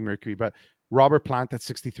 Maybe Freddie Mercury, but Robert Plant at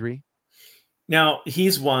 63. Now,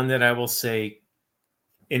 he's one that I will say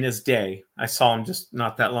in his day, I saw him just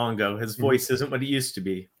not that long ago. His voice isn't what it used to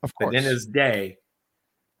be. Of course. But in his day,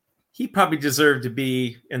 he probably deserved to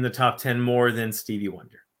be in the top 10 more than Stevie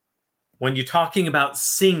Wonder. When you're talking about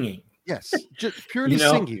singing. Yes, just purely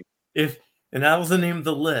singing. And that was the name of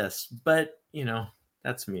the list. But,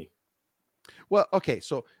 that's me. Well, okay.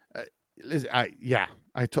 So, I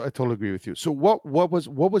totally agree with you. So what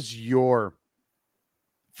was your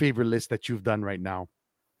favorite list that you've done right now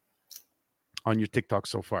on your TikTok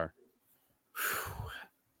so far?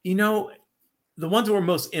 The ones that were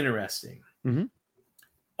most interesting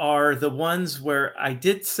are the ones where I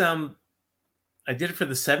did it for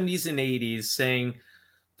the 70s and 80s, saying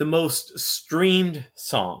the most streamed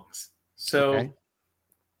songs. So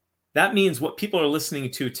that means what people are listening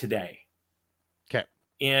to today. Okay.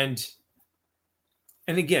 And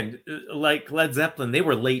again, like Led Zeppelin, they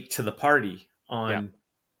were late to the party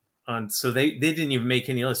so they didn't even make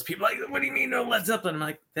any lists. People are like, what do you mean no Led Zeppelin? I'm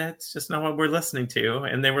like, that's just not what we're listening to.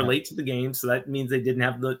 And they were late to the game, so that means they didn't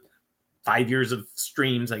have the 5 years of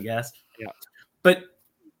streams, I guess. Yeah. But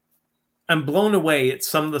I'm blown away at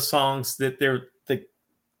some of the songs that the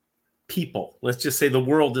people, let's just say the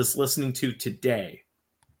world, is listening to today.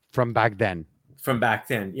 From back then.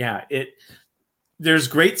 Yeah. There's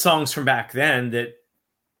great songs from back then that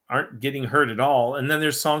aren't getting heard at all. And then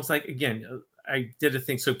there's songs like, again, I did a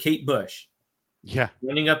thing. So Kate Bush. Yeah.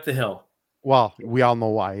 Running Up the Hill. Well, we all know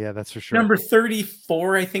why. Yeah, that's for sure. Number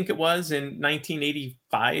 34, I think it was, in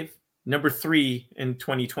 1985. Number 3 in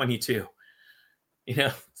 2022.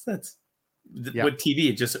 That's what TV.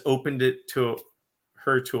 It just opened it to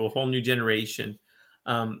her to a whole new generation.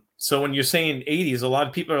 So when you're saying 80s, a lot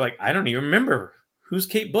of people are like, I don't even remember who's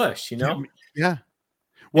Kate Bush, Yeah.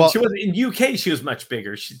 Well, and she was in UK. She was much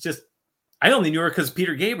bigger. I only knew her because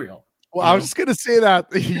Peter Gabriel. Well, I was just gonna say that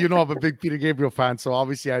I'm a big Peter Gabriel fan, so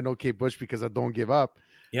obviously I know Kate Bush because I Don't Give Up.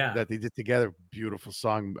 Yeah, that they did together. Beautiful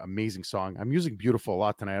song, amazing song. I'm using beautiful a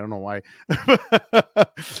lot tonight. I don't know why.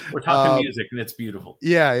 We're talking music, and it's beautiful.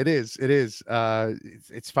 Yeah, it is. It is.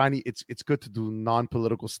 It's funny. It's good to do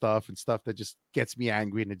non-political stuff and stuff that just gets me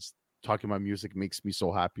angry, and it's talking about music makes me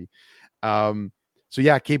so happy. So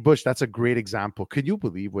yeah, Kate Bush, that's a great example. Could you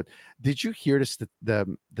believe did you hear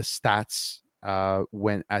the stats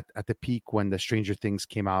when at the peak when the Stranger Things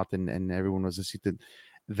came out and everyone was listening to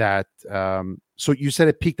that? So you said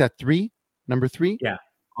it peaked at number 3? Yeah.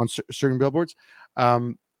 On certain billboards.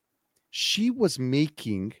 She was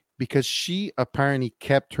making, because she apparently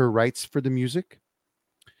kept her rights for the music,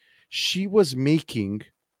 she was making,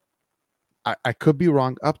 I could be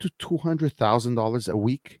wrong, up to $200,000 a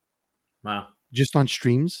week. Wow. Just on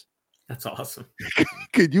streams. That's awesome.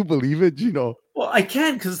 Could you believe it, Gino? Well, I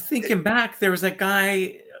can, because thinking back, there was that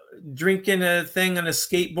guy drinking a thing on a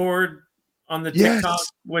skateboard on the TikTok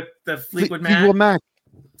with the Fleetwood Mac.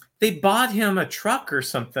 They bought him a truck or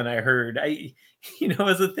something, I heard.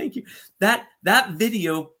 As a thank you. That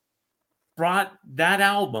video brought that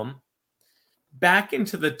album back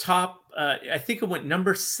into the top. I think it went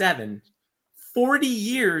number 7 40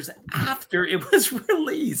 years after it was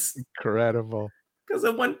released. Incredible. Because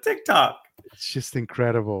of one TikTok. It's just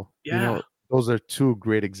incredible. Yeah. Those are 2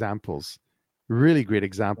 great examples. Really great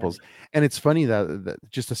examples. Yeah. And it's funny that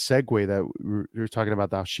just a segue that we were talking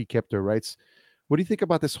about how she kept her rights. What do you think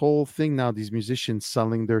about this whole thing now, these musicians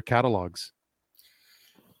selling their catalogs?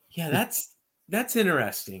 Yeah, that's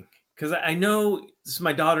interesting. Because I know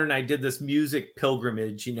my daughter and I did this music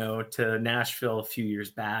pilgrimage, to Nashville a few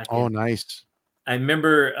years back. Oh, nice. I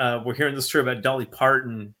remember we're hearing the story about Dolly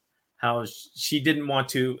Parton, how she didn't want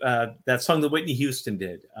to that song that Whitney Houston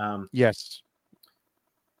did. Yes.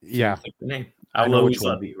 Yeah. The name. I I'll know always which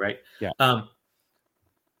one. love you, right? Yeah.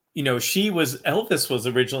 Elvis was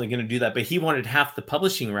originally going to do that, but he wanted half the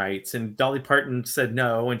publishing rights, and Dolly Parton said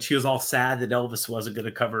no, and she was all sad that Elvis wasn't going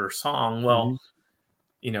to cover her song. Well,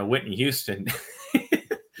 Whitney Houston,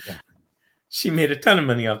 she made a ton of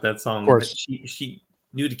money off that song. Of course. But she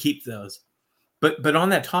knew to keep those. But on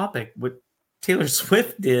that topic, what Taylor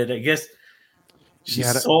Swift did, I guess she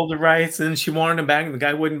sold the rights and she wanted them back, and the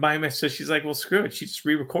guy wouldn't buy them. So she's like, well, screw it. She just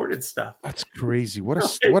re-recorded stuff. That's crazy. What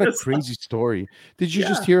a crazy story. Did you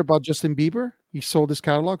just hear about Justin Bieber? He sold his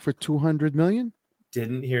catalog for $200 million.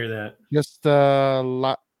 Didn't hear that. Just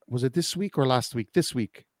was it this week or last week? This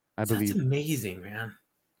week, I believe. That's amazing, man.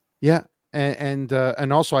 Yeah. And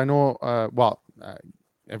also I know,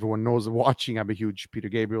 everyone knows watching, I'm a huge Peter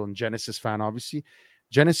Gabriel and Genesis fan, obviously.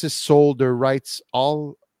 Genesis sold their rights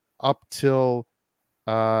all up till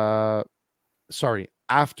after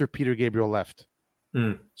Peter Gabriel left.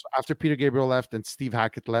 So after Peter Gabriel left and Steve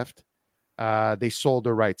Hackett left, they sold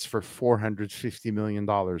their rights for $450 million.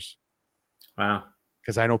 Wow.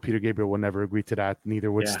 Because I know Peter Gabriel will never agree to that,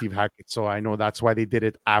 neither would Steve Hackett. So I know that's why they did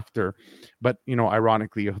it after. But,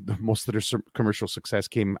 ironically, most of their commercial success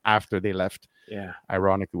came after they left. Yeah.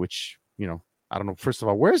 Ironically, which, I don't know. First of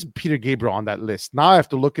all, where's Peter Gabriel on that list? Now I have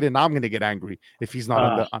to look at it. Now I'm going to get angry if he's not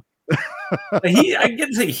on the... I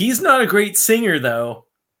can say he's not a great singer, though.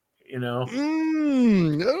 I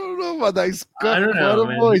don't know about that. He's got quite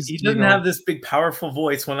a voice. He doesn't have this big, powerful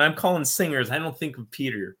voice. When I'm calling singers, I don't think of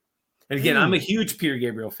Peter. And again, I'm a huge Peter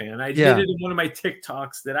Gabriel fan. I did it in one of my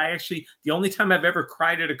TikToks that the only time I've ever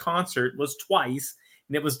cried at a concert was twice.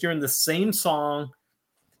 And it was during the same song.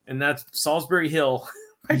 And that's Salisbury Hill.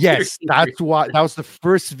 Yes, that was the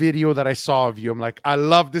first video that I saw of you. I'm like, I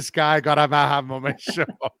love this guy. Gotta have him on my show.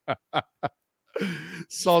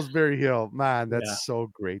 Salisbury Hill, man, that's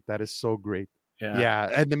so great. That is so great. Yeah,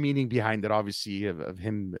 and the meaning behind it, obviously, of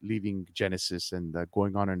him leaving Genesis and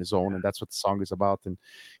going on his own, and that's what the song is about. And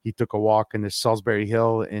he took a walk in the Salisbury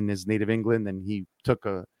Hill in his native England, and he took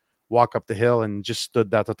a walk up the hill and just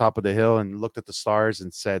stood at the top of the hill and looked at the stars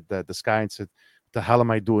and said, the sky, and said, "What the hell am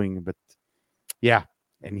I doing?" But yeah,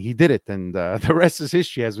 and he did it, and the rest is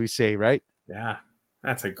history, as we say, right? Yeah,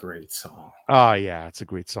 that's a great song. Oh yeah, it's a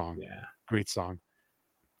great song. Yeah, great song.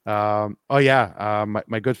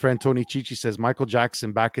 My good friend Tony Chichi says Michael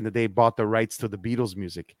Jackson back in the day bought the rights to the Beatles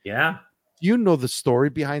music. Yeah. Do you know the story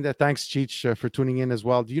behind that? Thanks, Cheech, for tuning in as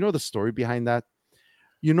well. Do you know the story behind that?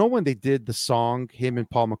 When they did the song, him and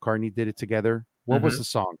Paul McCartney did it together. What was the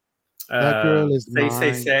song? That girl is Say,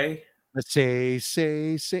 mine. Say. Let's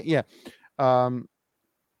say. Yeah.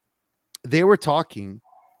 They were talking,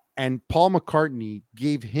 and Paul McCartney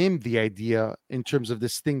gave him the idea in terms of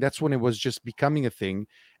this thing. That's when it was just becoming a thing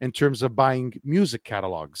in terms of buying music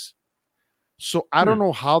catalogs. So I don't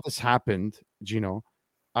know how this happened, Gino.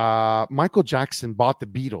 Michael Jackson bought the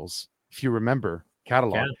Beatles, if you remember,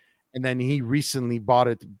 catalog. And then he recently bought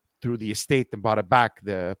it through the estate and bought it back.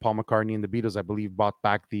 The Paul McCartney and the Beatles, I believe, bought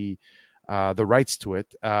back the rights to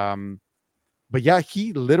it. But yeah,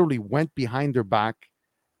 he literally went behind their back,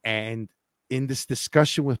 and in this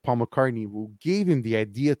discussion with Paul McCartney, who gave him the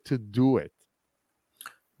idea to do it.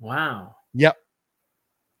 Wow. Yep.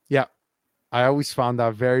 Yeah. I always found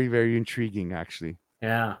that very, very intriguing, actually.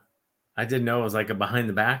 Yeah. I didn't know it was like a behind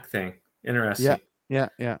the back thing. Interesting.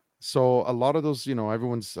 Yeah. So a lot of those, a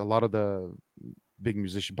lot of the big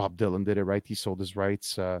musicians, Bob Dylan did it, right? He sold his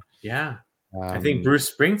rights. I think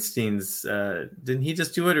Bruce Springsteen's, didn't he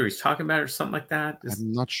just do it, or he's talking about it or something like that?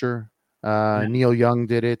 I'm not sure. Neil Young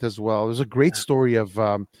did it as well. There's a great story of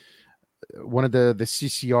one of the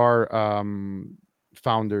CCR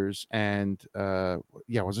founders, and was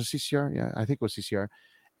it CCR? Yeah, I think it was CCR.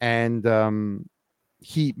 And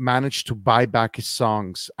he managed to buy back his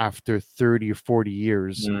songs after 30 or 40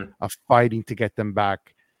 years of fighting to get them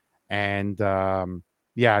back. And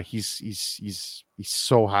he's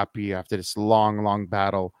so happy after this long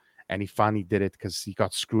battle, and he finally did it because he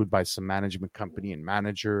got screwed by some management company and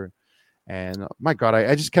manager. And my God,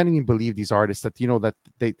 I just can't even believe these artists that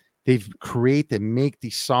that they've create and make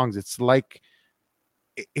these songs. It's like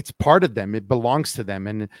it's part of them. It belongs to them.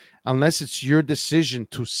 And unless it's your decision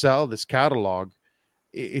to sell this catalog,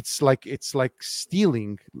 it's like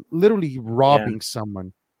stealing, literally robbing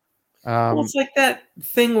someone. Well, it's like that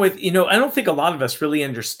thing with, I don't think a lot of us really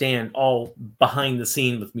understand all behind the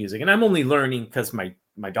scene with music. And I'm only learning because my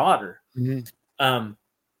daughter,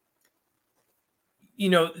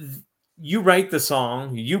 you write the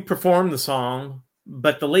song, you perform the song,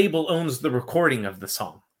 but the label owns the recording of the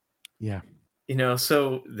song. Yeah.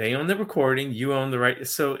 so they own the recording, you own the right.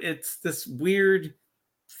 So it's this weird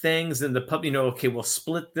things in the pub, okay, we'll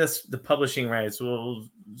split the publishing rights, we'll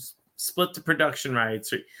split the production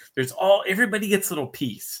rights. Everybody gets a little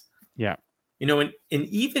piece. Yeah. And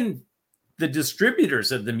even the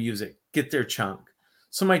distributors of the music get their chunk.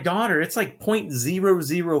 So my daughter, it's like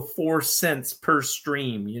 0.004 cents per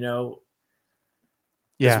stream, is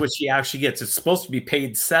what she actually gets. It's supposed to be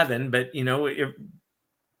paid $7, but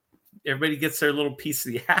everybody gets their little piece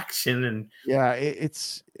of the action. And yeah,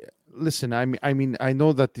 listen, I mean, I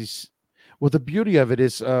know that the beauty of it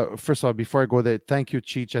is, first of all, before I go there, thank you,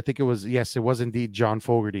 Cheech. I think it was indeed John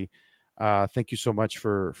Fogerty. Thank you so much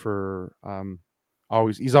for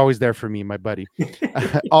he's always there for me, my buddy.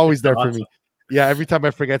 Always there for me. Yeah, every time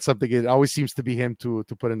I forget something, it always seems to be him to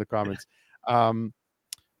put in the comments.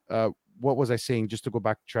 What was I saying? Just to go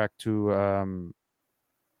backtrack to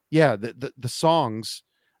the songs.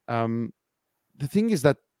 The thing is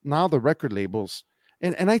that now the record labels,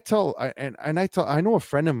 and I know a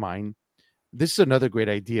friend of mine, this is another great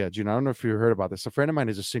idea. I don't know if you heard about this. A friend of mine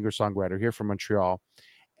is a singer-songwriter here from Montreal,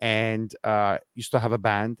 and used to have a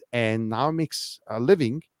band, and now makes a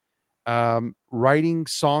living writing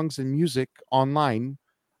songs and music online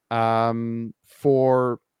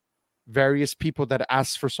for various people that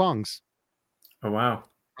ask for songs. Oh, wow.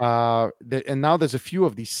 And now there's a few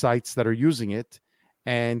of these sites that are using it,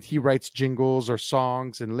 and he writes jingles or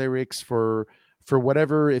songs and lyrics for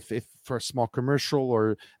whatever, if for a small commercial,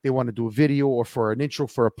 or they want to do a video, or for an intro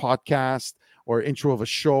for a podcast, or intro of a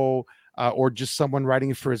show, or just someone writing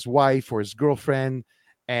it for his wife or his girlfriend.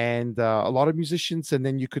 And a lot of musicians, and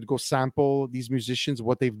then you could go sample these musicians,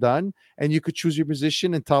 what they've done, and you could choose your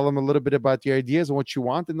musician and tell them a little bit about your ideas and what you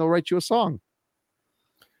want, and they'll write you a song.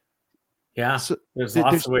 Yeah, so there's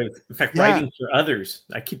lots of ways. In fact, writing for others.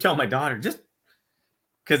 I keep telling my daughter, just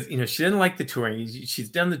because she didn't like the touring. She's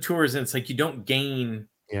done the tours, and it's like you don't gain.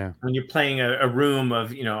 Yeah. When you're playing a room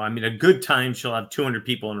of, a good time, she'll have 200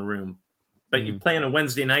 people in a room, but you play on a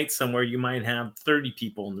Wednesday night somewhere, you might have 30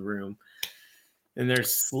 people in the room, and they're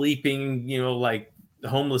sleeping, like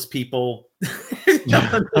homeless people on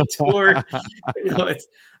the tour.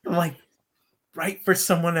 I'm like, write for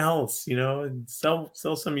someone else, and sell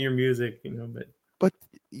some of your music, But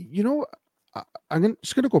I'm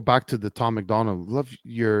just going to go back to the Tom MacDonald. Love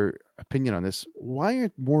your opinion on this. Why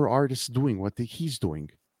aren't more artists doing what he's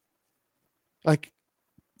doing? Like,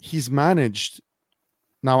 he's managed.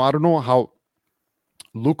 Now, I don't know how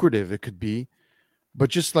lucrative it could be, but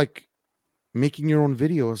just like making your own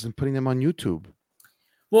videos and putting them on YouTube.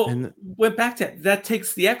 Well, went back to that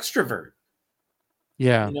takes the extrovert.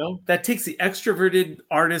 Yeah. That takes the extroverted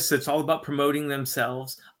artists that's all about promoting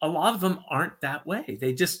themselves. A lot of them aren't that way.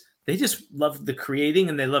 They just love the creating,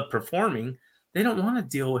 and they love performing. They don't want to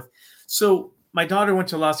deal with. So my daughter went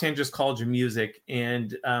to Los Angeles College of Music,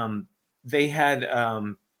 and they had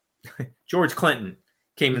George Clinton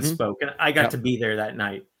came and spoke, and I got to be there that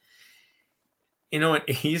night.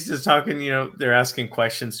 He's just talking, they're asking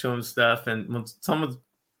questions to him, stuff. And when someone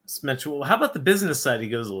mentioned, well, how about the business side? He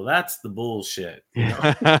goes, well, that's the bullshit.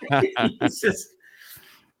 It's just,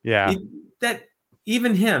 that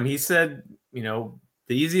even him, he said, the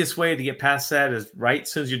easiest way to get past that is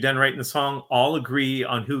as soon as you're done writing the song, all agree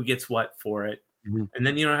on who gets what for it. Mm-hmm. And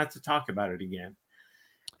then you don't have to talk about it again.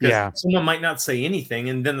 Yeah. Someone might not say anything,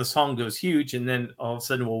 and then the song goes huge. And then all of a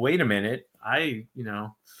sudden, well, wait a minute. I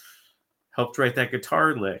helped write that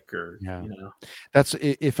guitar lick, or, That's,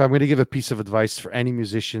 if I'm going to give a piece of advice for any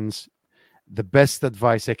musicians, the best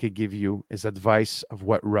advice I could give you is advice of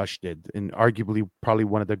what Rush did, and arguably probably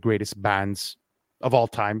one of the greatest bands of all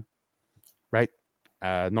time. Right.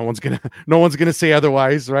 No one's gonna say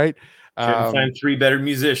otherwise, right? Find 3 better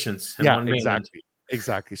musicians.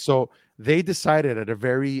 Exactly. So they decided at a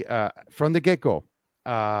very from the get-go.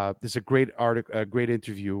 There's a great article, a great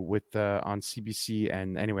interview with on CBC,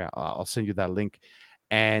 and anyway, I'll send you that link.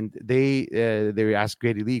 And they asked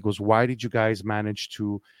Grady Lee, goes, why did you guys manage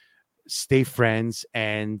to stay friends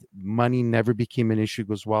and money never became an issue? He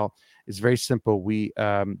goes, well, it's very simple. We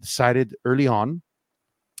decided early on,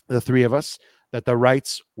 the 3 of us, that the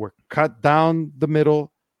rights were cut down the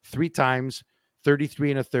middle 3 times,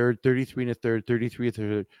 33 and a third, 33 and a third, 33 and a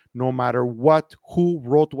third, no matter who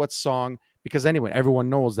wrote what song. Because anyway, everyone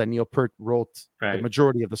knows that Neil Peart wrote the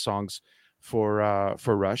majority of the songs for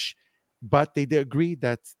Rush. But they did agree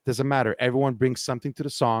that doesn't matter. Everyone brings something to the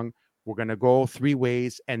song. We're going to go 3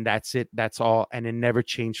 ways, and that's it. That's all. And it never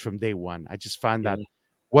changed from day one. I just found that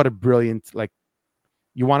what a brilliant,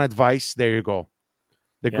 you want advice? There you go.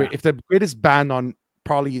 If the greatest band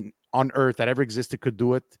probably on earth that ever existed could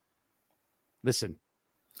do it, listen.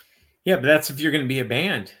 Yeah, but that's if you're going to be a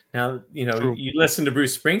band. Now, True. you listen to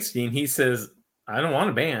Bruce Springsteen. He says, "I don't want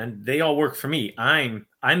a band. They all work for me. I'm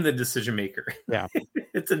the decision maker." Yeah.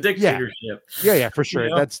 It's a Yeah. dictatorship. Yeah, for You sure.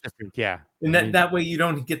 know? That's different. Yeah. And I mean, that way you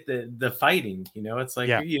don't get the fighting. It's like,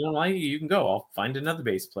 yeah, you don't like it, you can go. I'll find another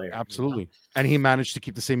bass player. absolutely. And he managed to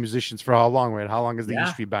keep the same musicians for how long, right? How long has the E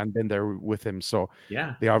Yeah, Street Band been there with him? So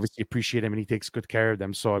yeah, they obviously appreciate him and he takes good care of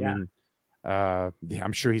them. So I yeah, mean, yeah,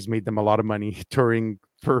 I'm sure he's made them a lot of money touring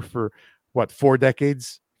for what, 4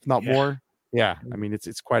 decades, if not yeah. more. Yeah, I mean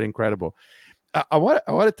it's quite incredible. I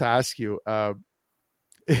wanted to ask you.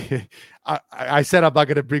 I said I'm not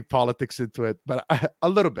going to bring politics into it, but a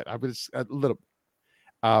little bit. I'm going to a little.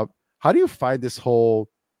 How do you find this whole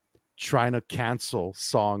trying to cancel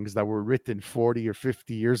songs that were written 40 or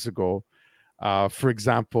 50 years ago? For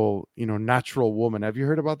example, "Natural Woman." Have you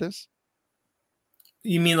heard about this?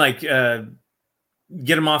 You mean like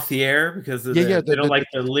get them off the air because of Yeah, they don't like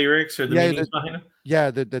the lyrics or the yeah, meanings behind them? yeah,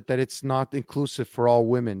 that it's not inclusive for all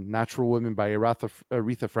women. "Natural Women" by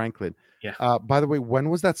Aretha Franklin. Yeah. By the way, when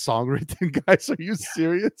was that song written, guys? Are you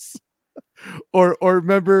serious? Or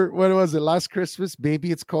remember, when was it, last Christmas?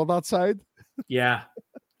 "Baby, It's Cold Outside." Yeah.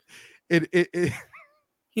 It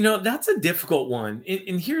That's a difficult one.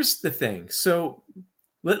 And here's the thing. So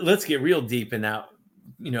let's get real deep in that,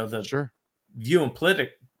 the sure. view and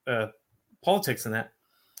politics in that.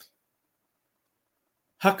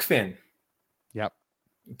 Huck Finn. Yep.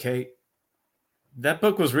 Okay. That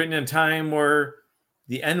book was written in a time where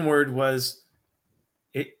the N word was,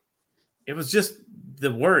 it was just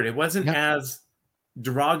the word. It wasn't as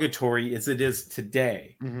derogatory as it is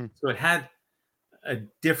today. Mm-hmm. So it had a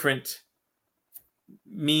different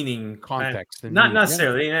meaning, context. Not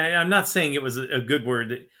necessarily. Yeah. I'm not saying it was a good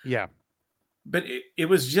word. Yeah. But it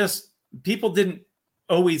was just, people didn't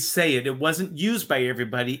always say it. It wasn't used by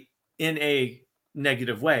everybody in a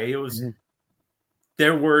negative way. It was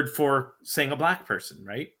their word for saying a black person,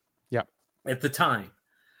 right? Yeah. At the time.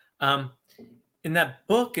 And that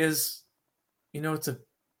book is, it's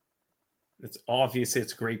obviously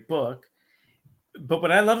it's a great book. But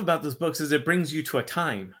what I love about those books is it brings you to a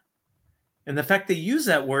time. And the fact they use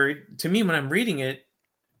that word, to me, when I'm reading it,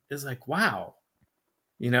 is like, wow.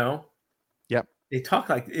 Yep. They talk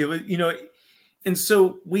like it was, and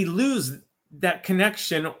so we lose that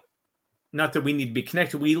connection. Not that we need to be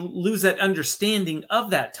connected. We lose that understanding of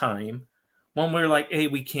that time when we're like, hey,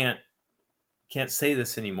 we can't say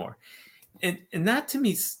this anymore. And that to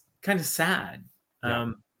me is kind of sad.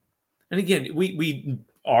 Yeah. And again, we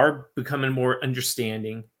are becoming more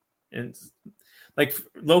understanding. And like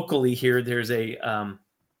locally here, there's a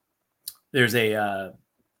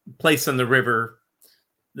place on the river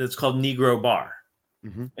that's called Negro Bar.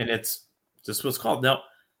 Mm-hmm. And it's just what's called. Now,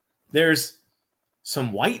 there's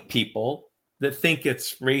some white people that think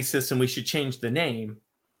it's racist and we should change the name.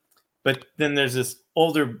 But then there's this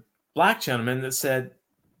older black gentleman that said,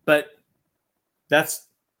 but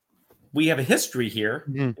we have a history here.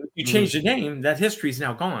 Mm-hmm. If you change the name, that history is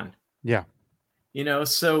now gone. Yeah.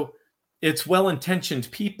 So it's well-intentioned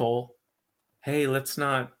people. Hey, let's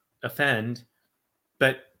not offend.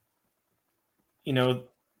 But,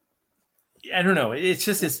 I don't know. It's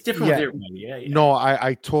just, it's different with everybody. Yeah. No,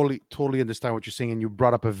 I totally understand what you're saying. And you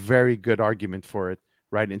brought up a very good argument for it,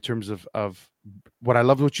 right? In terms of what I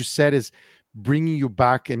love what you said is bringing you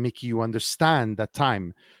back and making you understand that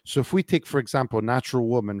time. So if we take, for example, "Natural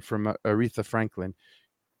Woman" from Aretha Franklin,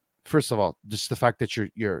 first of all, just the fact that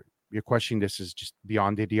you're questioning this is just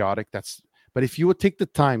beyond idiotic. But if you would take the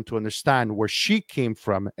time to understand where she came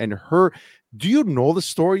from and do you know the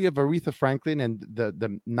story of Aretha Franklin and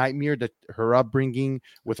the nightmare that her upbringing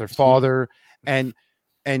with her father, and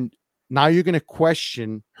now you're going to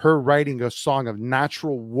question her writing a song of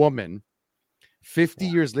 "Natural Woman" 50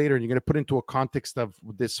 years later, and you're going to put into a context of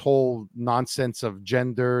this whole nonsense of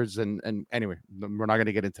genders and anyway, we're not going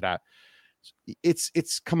to get into that.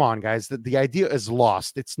 It's come on, guys. The idea is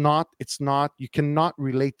lost. It's not, you cannot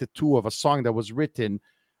relate the two of a song that was written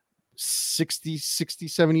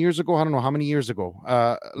 67 years ago. I don't know how many years ago.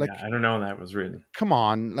 I don't know when that was written. Come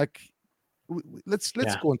on, let's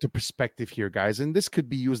go into perspective here, guys. And this could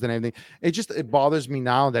be used in anything. It bothers me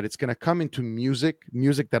now that it's going to come into music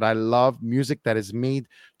that I love, music that is made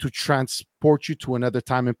to transport you to another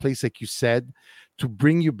time and place, like you said, to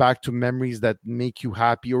bring you back to memories that make you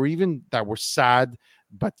happy or even that were sad.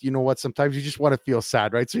 But you know what? Sometimes you just want to feel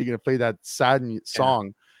sad, right? So you're going to play that sad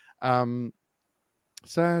song.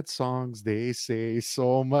 Sad songs, they say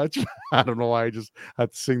so much. I don't know why I just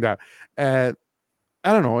had to sing that. I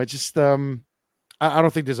don't know. It just I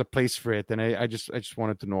don't think there's a place for it, and I just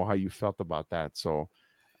wanted to know how you felt about that. So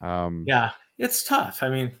yeah, it's tough. I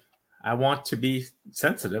mean, I want to be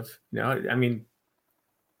sensitive. I mean,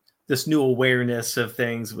 this new awareness of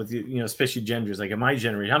things with, especially genders. Like in my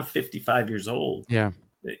generation, I'm 55 years old. Yeah.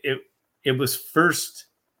 It was first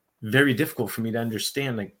very difficult for me to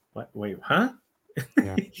understand. Like, what? Wait, huh?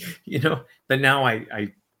 Yeah. But now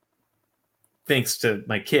I, thanks to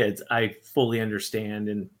my kids, I fully understand.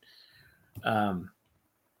 And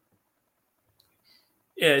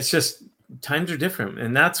it's just times are different,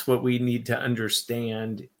 and that's what we need to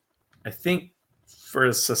understand. I think for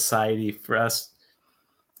a society, for us,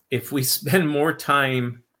 if we spend more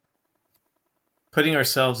time putting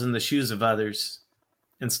ourselves in the shoes of others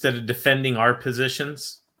instead of defending our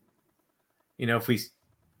positions, if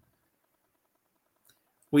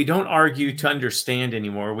we don't argue to understand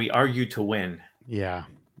anymore, we argue to win. Yeah.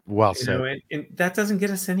 Well said. And that doesn't get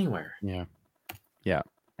us anywhere. Yeah. Yeah.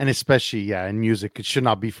 And especially, in music, it should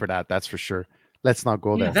not be for that. That's for sure. Let's not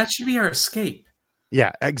go there. That should be our escape.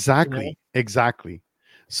 Yeah, exactly. Exactly.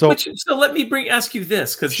 So let me ask you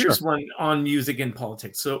this, because Sure. here's one on music and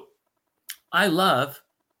politics. So I love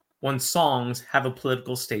when songs have a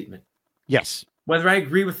political statement. Yes. Whether I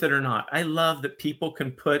agree with it or not, I love that people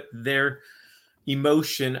can put their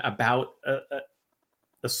emotion about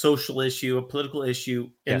a social issue, a political issue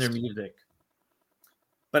in Yes. their music.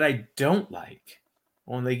 But I don't like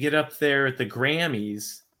when they get up there at the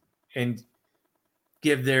Grammys and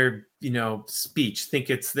give their, speech, think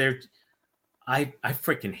it's their... I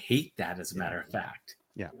freaking hate that, as a matter of fact.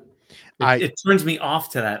 Yeah. It turns me off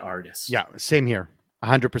to that artist. Yeah, same here.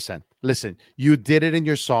 100%. Listen, you did it in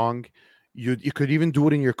your song. You could even do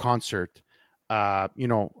it in your concert. Is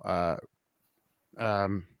it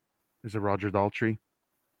Roger Daltrey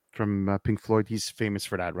from Pink Floyd? He's famous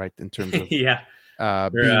for that, right? In terms of yeah.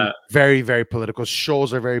 Being very, very political.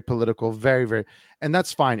 Shows are very political, very, very, and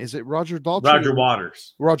that's fine. Is it Roger Daltrey? Roger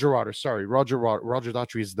Waters. Roger Waters. Sorry, Roger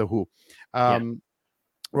Daltrey is the Who.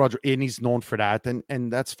 Roger, and he's known for that,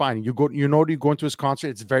 and that's fine. You go into his concert.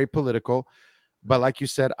 It's very political, but like you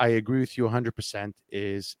said, I agree with you 100%.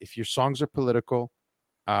 Is if your songs are political,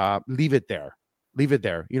 leave it there. Leave it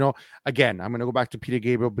there. Again, I'm gonna go back to Peter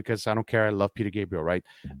Gabriel because I don't care. I love Peter Gabriel, right?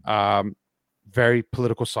 Very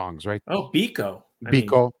political songs, right? Oh, Biko. I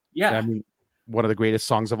mean, one of the greatest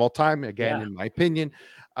songs of all time, again, in my opinion.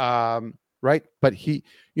 Right. But he,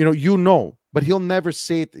 but he'll never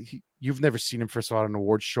say it. You've never seen him, first of all, at an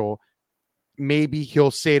award show. Maybe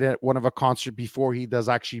he'll say it at one of a concert before he does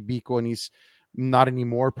actually Biko, and he's not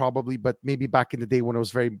anymore probably, but maybe back in the day when it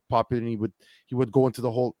was very popular, and he would go into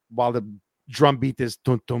the whole, while the drum beat is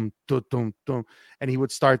dum, dum, dum, dum, dum, and he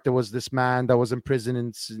would start, there was this man that was in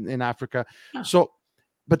prison in Africa. So,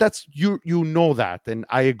 but that's, you know that, and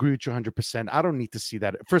I agree with you 100%. I don't need to see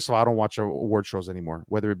that. First of all, I don't watch award shows anymore,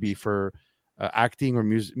 whether it be for acting or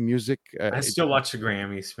music. I still watch the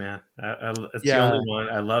Grammys, man. It's the only one.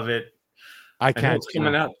 I love it. I can't. It's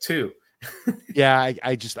coming up too. Yeah,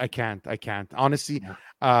 I can't. Honestly,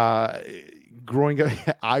 growing up,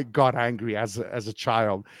 I got angry as a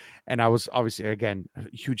child. And I was obviously, again, a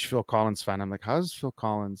huge Phil Collins fan. I'm like, how is Phil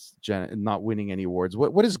Collins not winning any awards?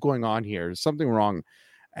 What is going on here? Is something wrong?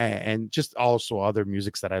 And just also other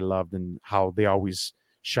musics that I loved, and how they always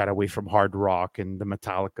shied away from hard rock and the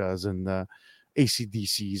Metallicas and the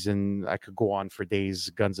AC/DCs, and I could go on for days,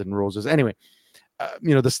 Guns N' Roses. Anyway,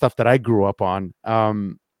 the stuff that I grew up on. I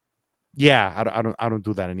don't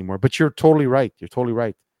do that anymore. But you're totally right.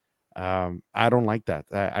 I don't like that.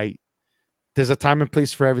 There's a time and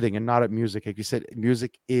place for everything, and not at music. Like you said,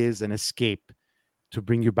 music is an escape to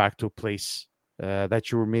bring you back to a place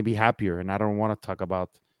that you were maybe happier. And I don't want to talk about,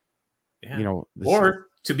 or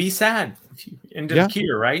to be sad. The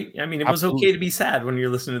Cure, right? I mean, it was okay to be sad when you're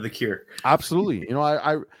listening to the Cure. Absolutely.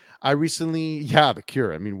 I recently, the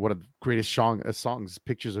Cure. I mean, one of the greatest songs,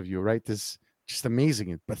 Pictures of You, right? This just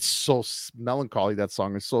amazing, but so melancholy. That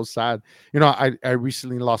song is so sad. I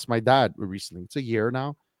recently lost my dad. It's a year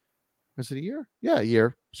now. Is it a year? Yeah, a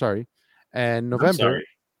year. Sorry. And November.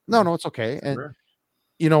 No, it's okay. And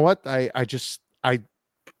you know what? I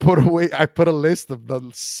put a list of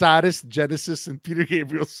the saddest Genesis and Peter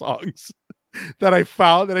Gabriel songs that I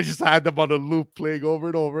found, and I just had them on a loop playing over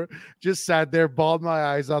and over. Just sat there, bawled my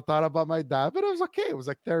eyes out, thought about my dad, but it was okay. It was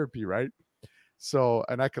like therapy, right? So,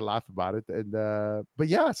 and I can laugh about it. And but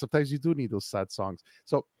yeah, sometimes you do need those sad songs.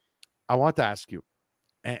 So I want to ask you,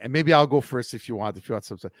 and maybe I'll go first if you want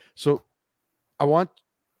something. So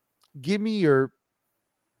give me your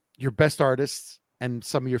best artists and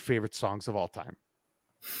some of your favorite songs of all time.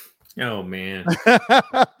 Oh man. You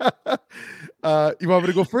want me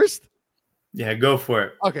to go first? Yeah, go for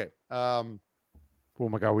it. Okay. Oh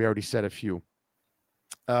my God, we already said a few.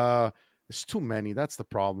 There's too many. That's the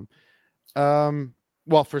problem.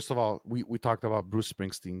 Well, first of all, we talked about Bruce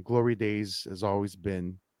Springsteen. Glory Days has always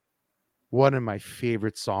been one of my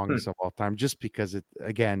favorite songs of all time, just because it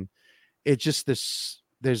just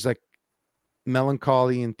there's like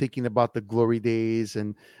melancholy and thinking about the glory days,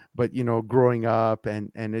 and but growing up,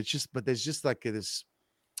 and it's just, but there's just like this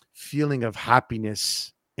feeling of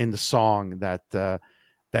happiness in the song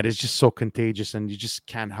that is just so contagious, and you just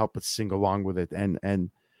can't help but sing along with it.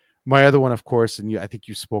 And my other one, of course, and I think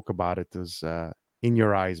you spoke about it, was In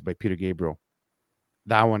Your Eyes by Peter Gabriel.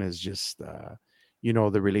 That one is just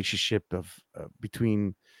the relationship of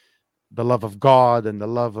between the love of God and the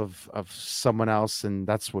love of someone else. And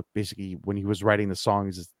that's what basically, when he was writing the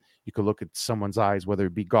songs, is you could look at someone's eyes, whether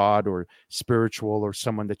it be God or spiritual or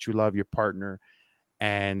someone that you love, your partner.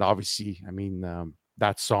 And obviously, I mean,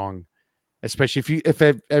 that song, especially if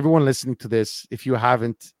everyone listening to this, if you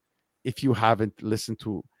haven't listened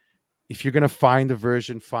to, if you're gonna find a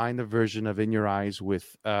version of In Your Eyes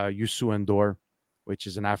with Youssou N'Dour, which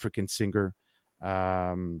is an African singer,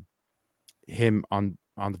 him on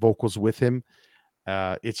the vocals with him.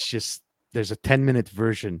 It's just, there's a 10-minute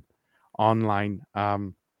version online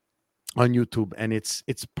on YouTube, and it's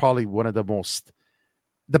probably one of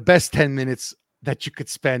the best 10 minutes that you could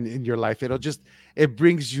spend in your life. It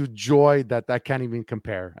brings you joy that I can't even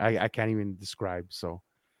compare. I can't even describe. So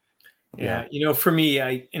yeah, for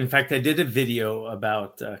me, in fact, I did a video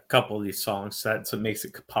about a couple of these songs, so it makes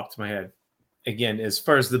it pop to my head. Again, as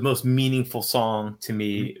far as the most meaningful song to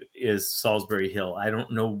me is Salisbury Hill. I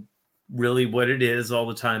don't know really what it is all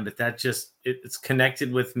the time, but that just, it's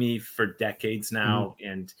connected with me for decades now.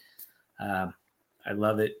 And I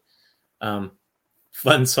love it.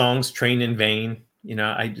 Fun songs, Train in Vain. You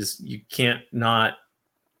can't not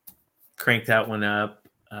crank that one up.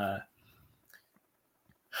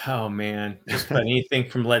 Oh man, just about anything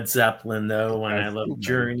from Led Zeppelin though, and I love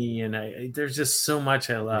Journey, and there's just so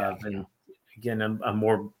much I love. Yeah. And again, I'm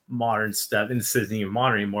more modern stuff, and this isn't even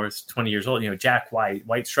modern anymore. It's 20 years old. Jack White,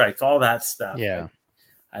 White Stripes, all that stuff. Yeah,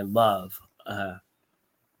 I love.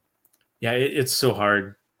 It's so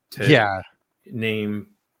hard to name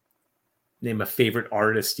a favorite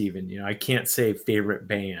artist. Even I can't say favorite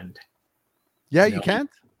band. Yeah, you can't.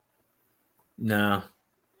 No.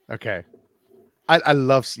 Okay. I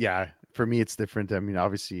love. Yeah, for me it's different. I mean,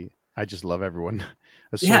 obviously, I just love everyone.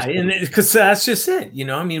 And because that's just it.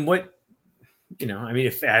 I mean, what.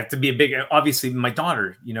 If I have to be a big, obviously my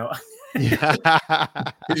daughter,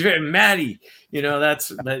 Maddie,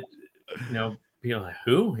 that's, but, people like,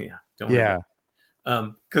 who? Yeah. Don't worry.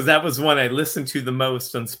 Because that was one I listened to the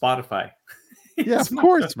most on Spotify. Yeah, of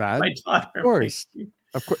course, man. My daughter. Of course.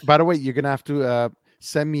 By the way, you're going to have to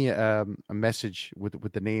send me a message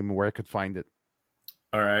with the name and where I could find it.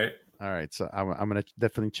 All right. So I'm going to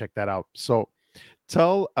definitely check that out. So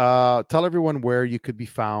tell everyone where you could be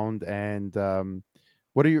found, and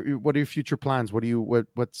what are your future plans?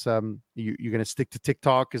 What's you're gonna stick to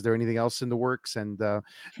TikTok? Is there anything else in the works? And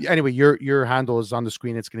anyway, your handle is on the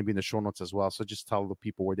screen. It's going to be in the show notes as well. So just tell the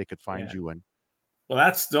people where they could find you. And well,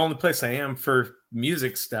 that's the only place I am for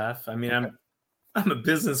music stuff. I mean, I'm a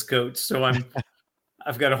business coach, so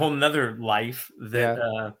I've got a whole nother life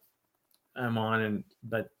that I'm on,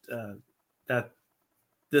 but that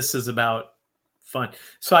this is about fun.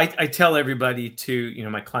 So I tell everybody to,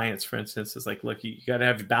 my clients, for instance, is like, look, you got to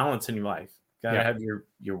have balance in your life. You got to have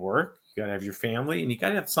your work, you got to have your family, and you got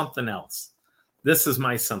to have something else. This is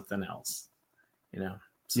my something else, So.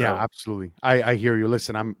 Yeah, absolutely. I hear you.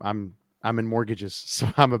 Listen, I'm in mortgages, so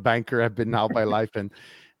I'm a banker. I've been out my life, and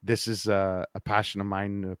this is a passion of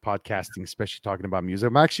mine, podcasting, especially talking about music.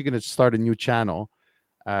 I'm actually going to start a new channel,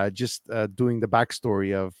 just doing the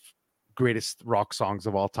backstory of greatest rock songs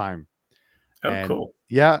of all time. Oh, cool.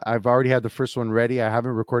 Yeah, I've already had the first one ready. I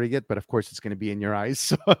haven't recorded it, but of course it's going to be In Your Eyes.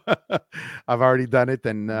 So I've already done it,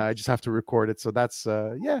 and I just have to record it. So that's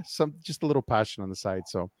just a little passion on the side.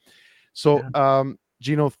 So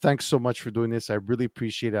Gino, thanks so much for doing this. I really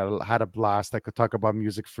appreciate it. I had a blast. I could talk about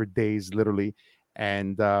music for days, literally.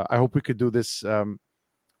 And I hope we could do this.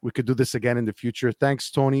 We could do this again in the future.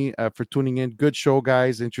 Thanks, Tony, for tuning in. Good show,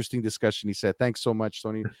 guys. Interesting discussion, he said. Thanks so much,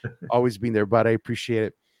 Tony. Always being there, but I appreciate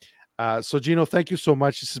it. So Gino, thank you so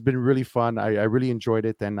much. This has been really fun. I really enjoyed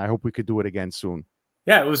it, and I hope we could do it again soon.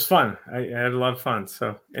 Yeah, it was fun. I had a lot of fun.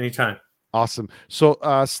 So anytime. Awesome. So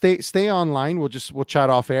stay online. We'll chat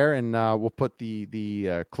off air, and we'll put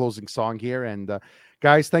the closing song here. And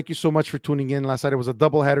guys, thank you so much for tuning in. Last night it was a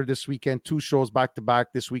doubleheader this weekend, 2 shows back to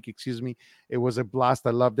back this week. Excuse me. It was a blast. I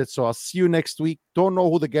loved it. So I'll see you next week. Don't know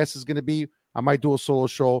who the guest is going to be. I might do a solo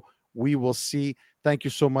show. We will see. Thank you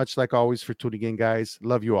so much, like always, for tuning in, guys.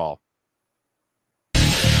 Love you all.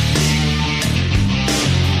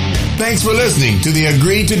 Thanks for listening to the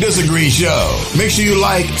Agree to Disagree show. Make sure you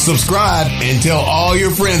like, subscribe, and tell all your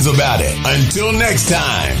friends about it. Until next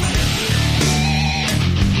time.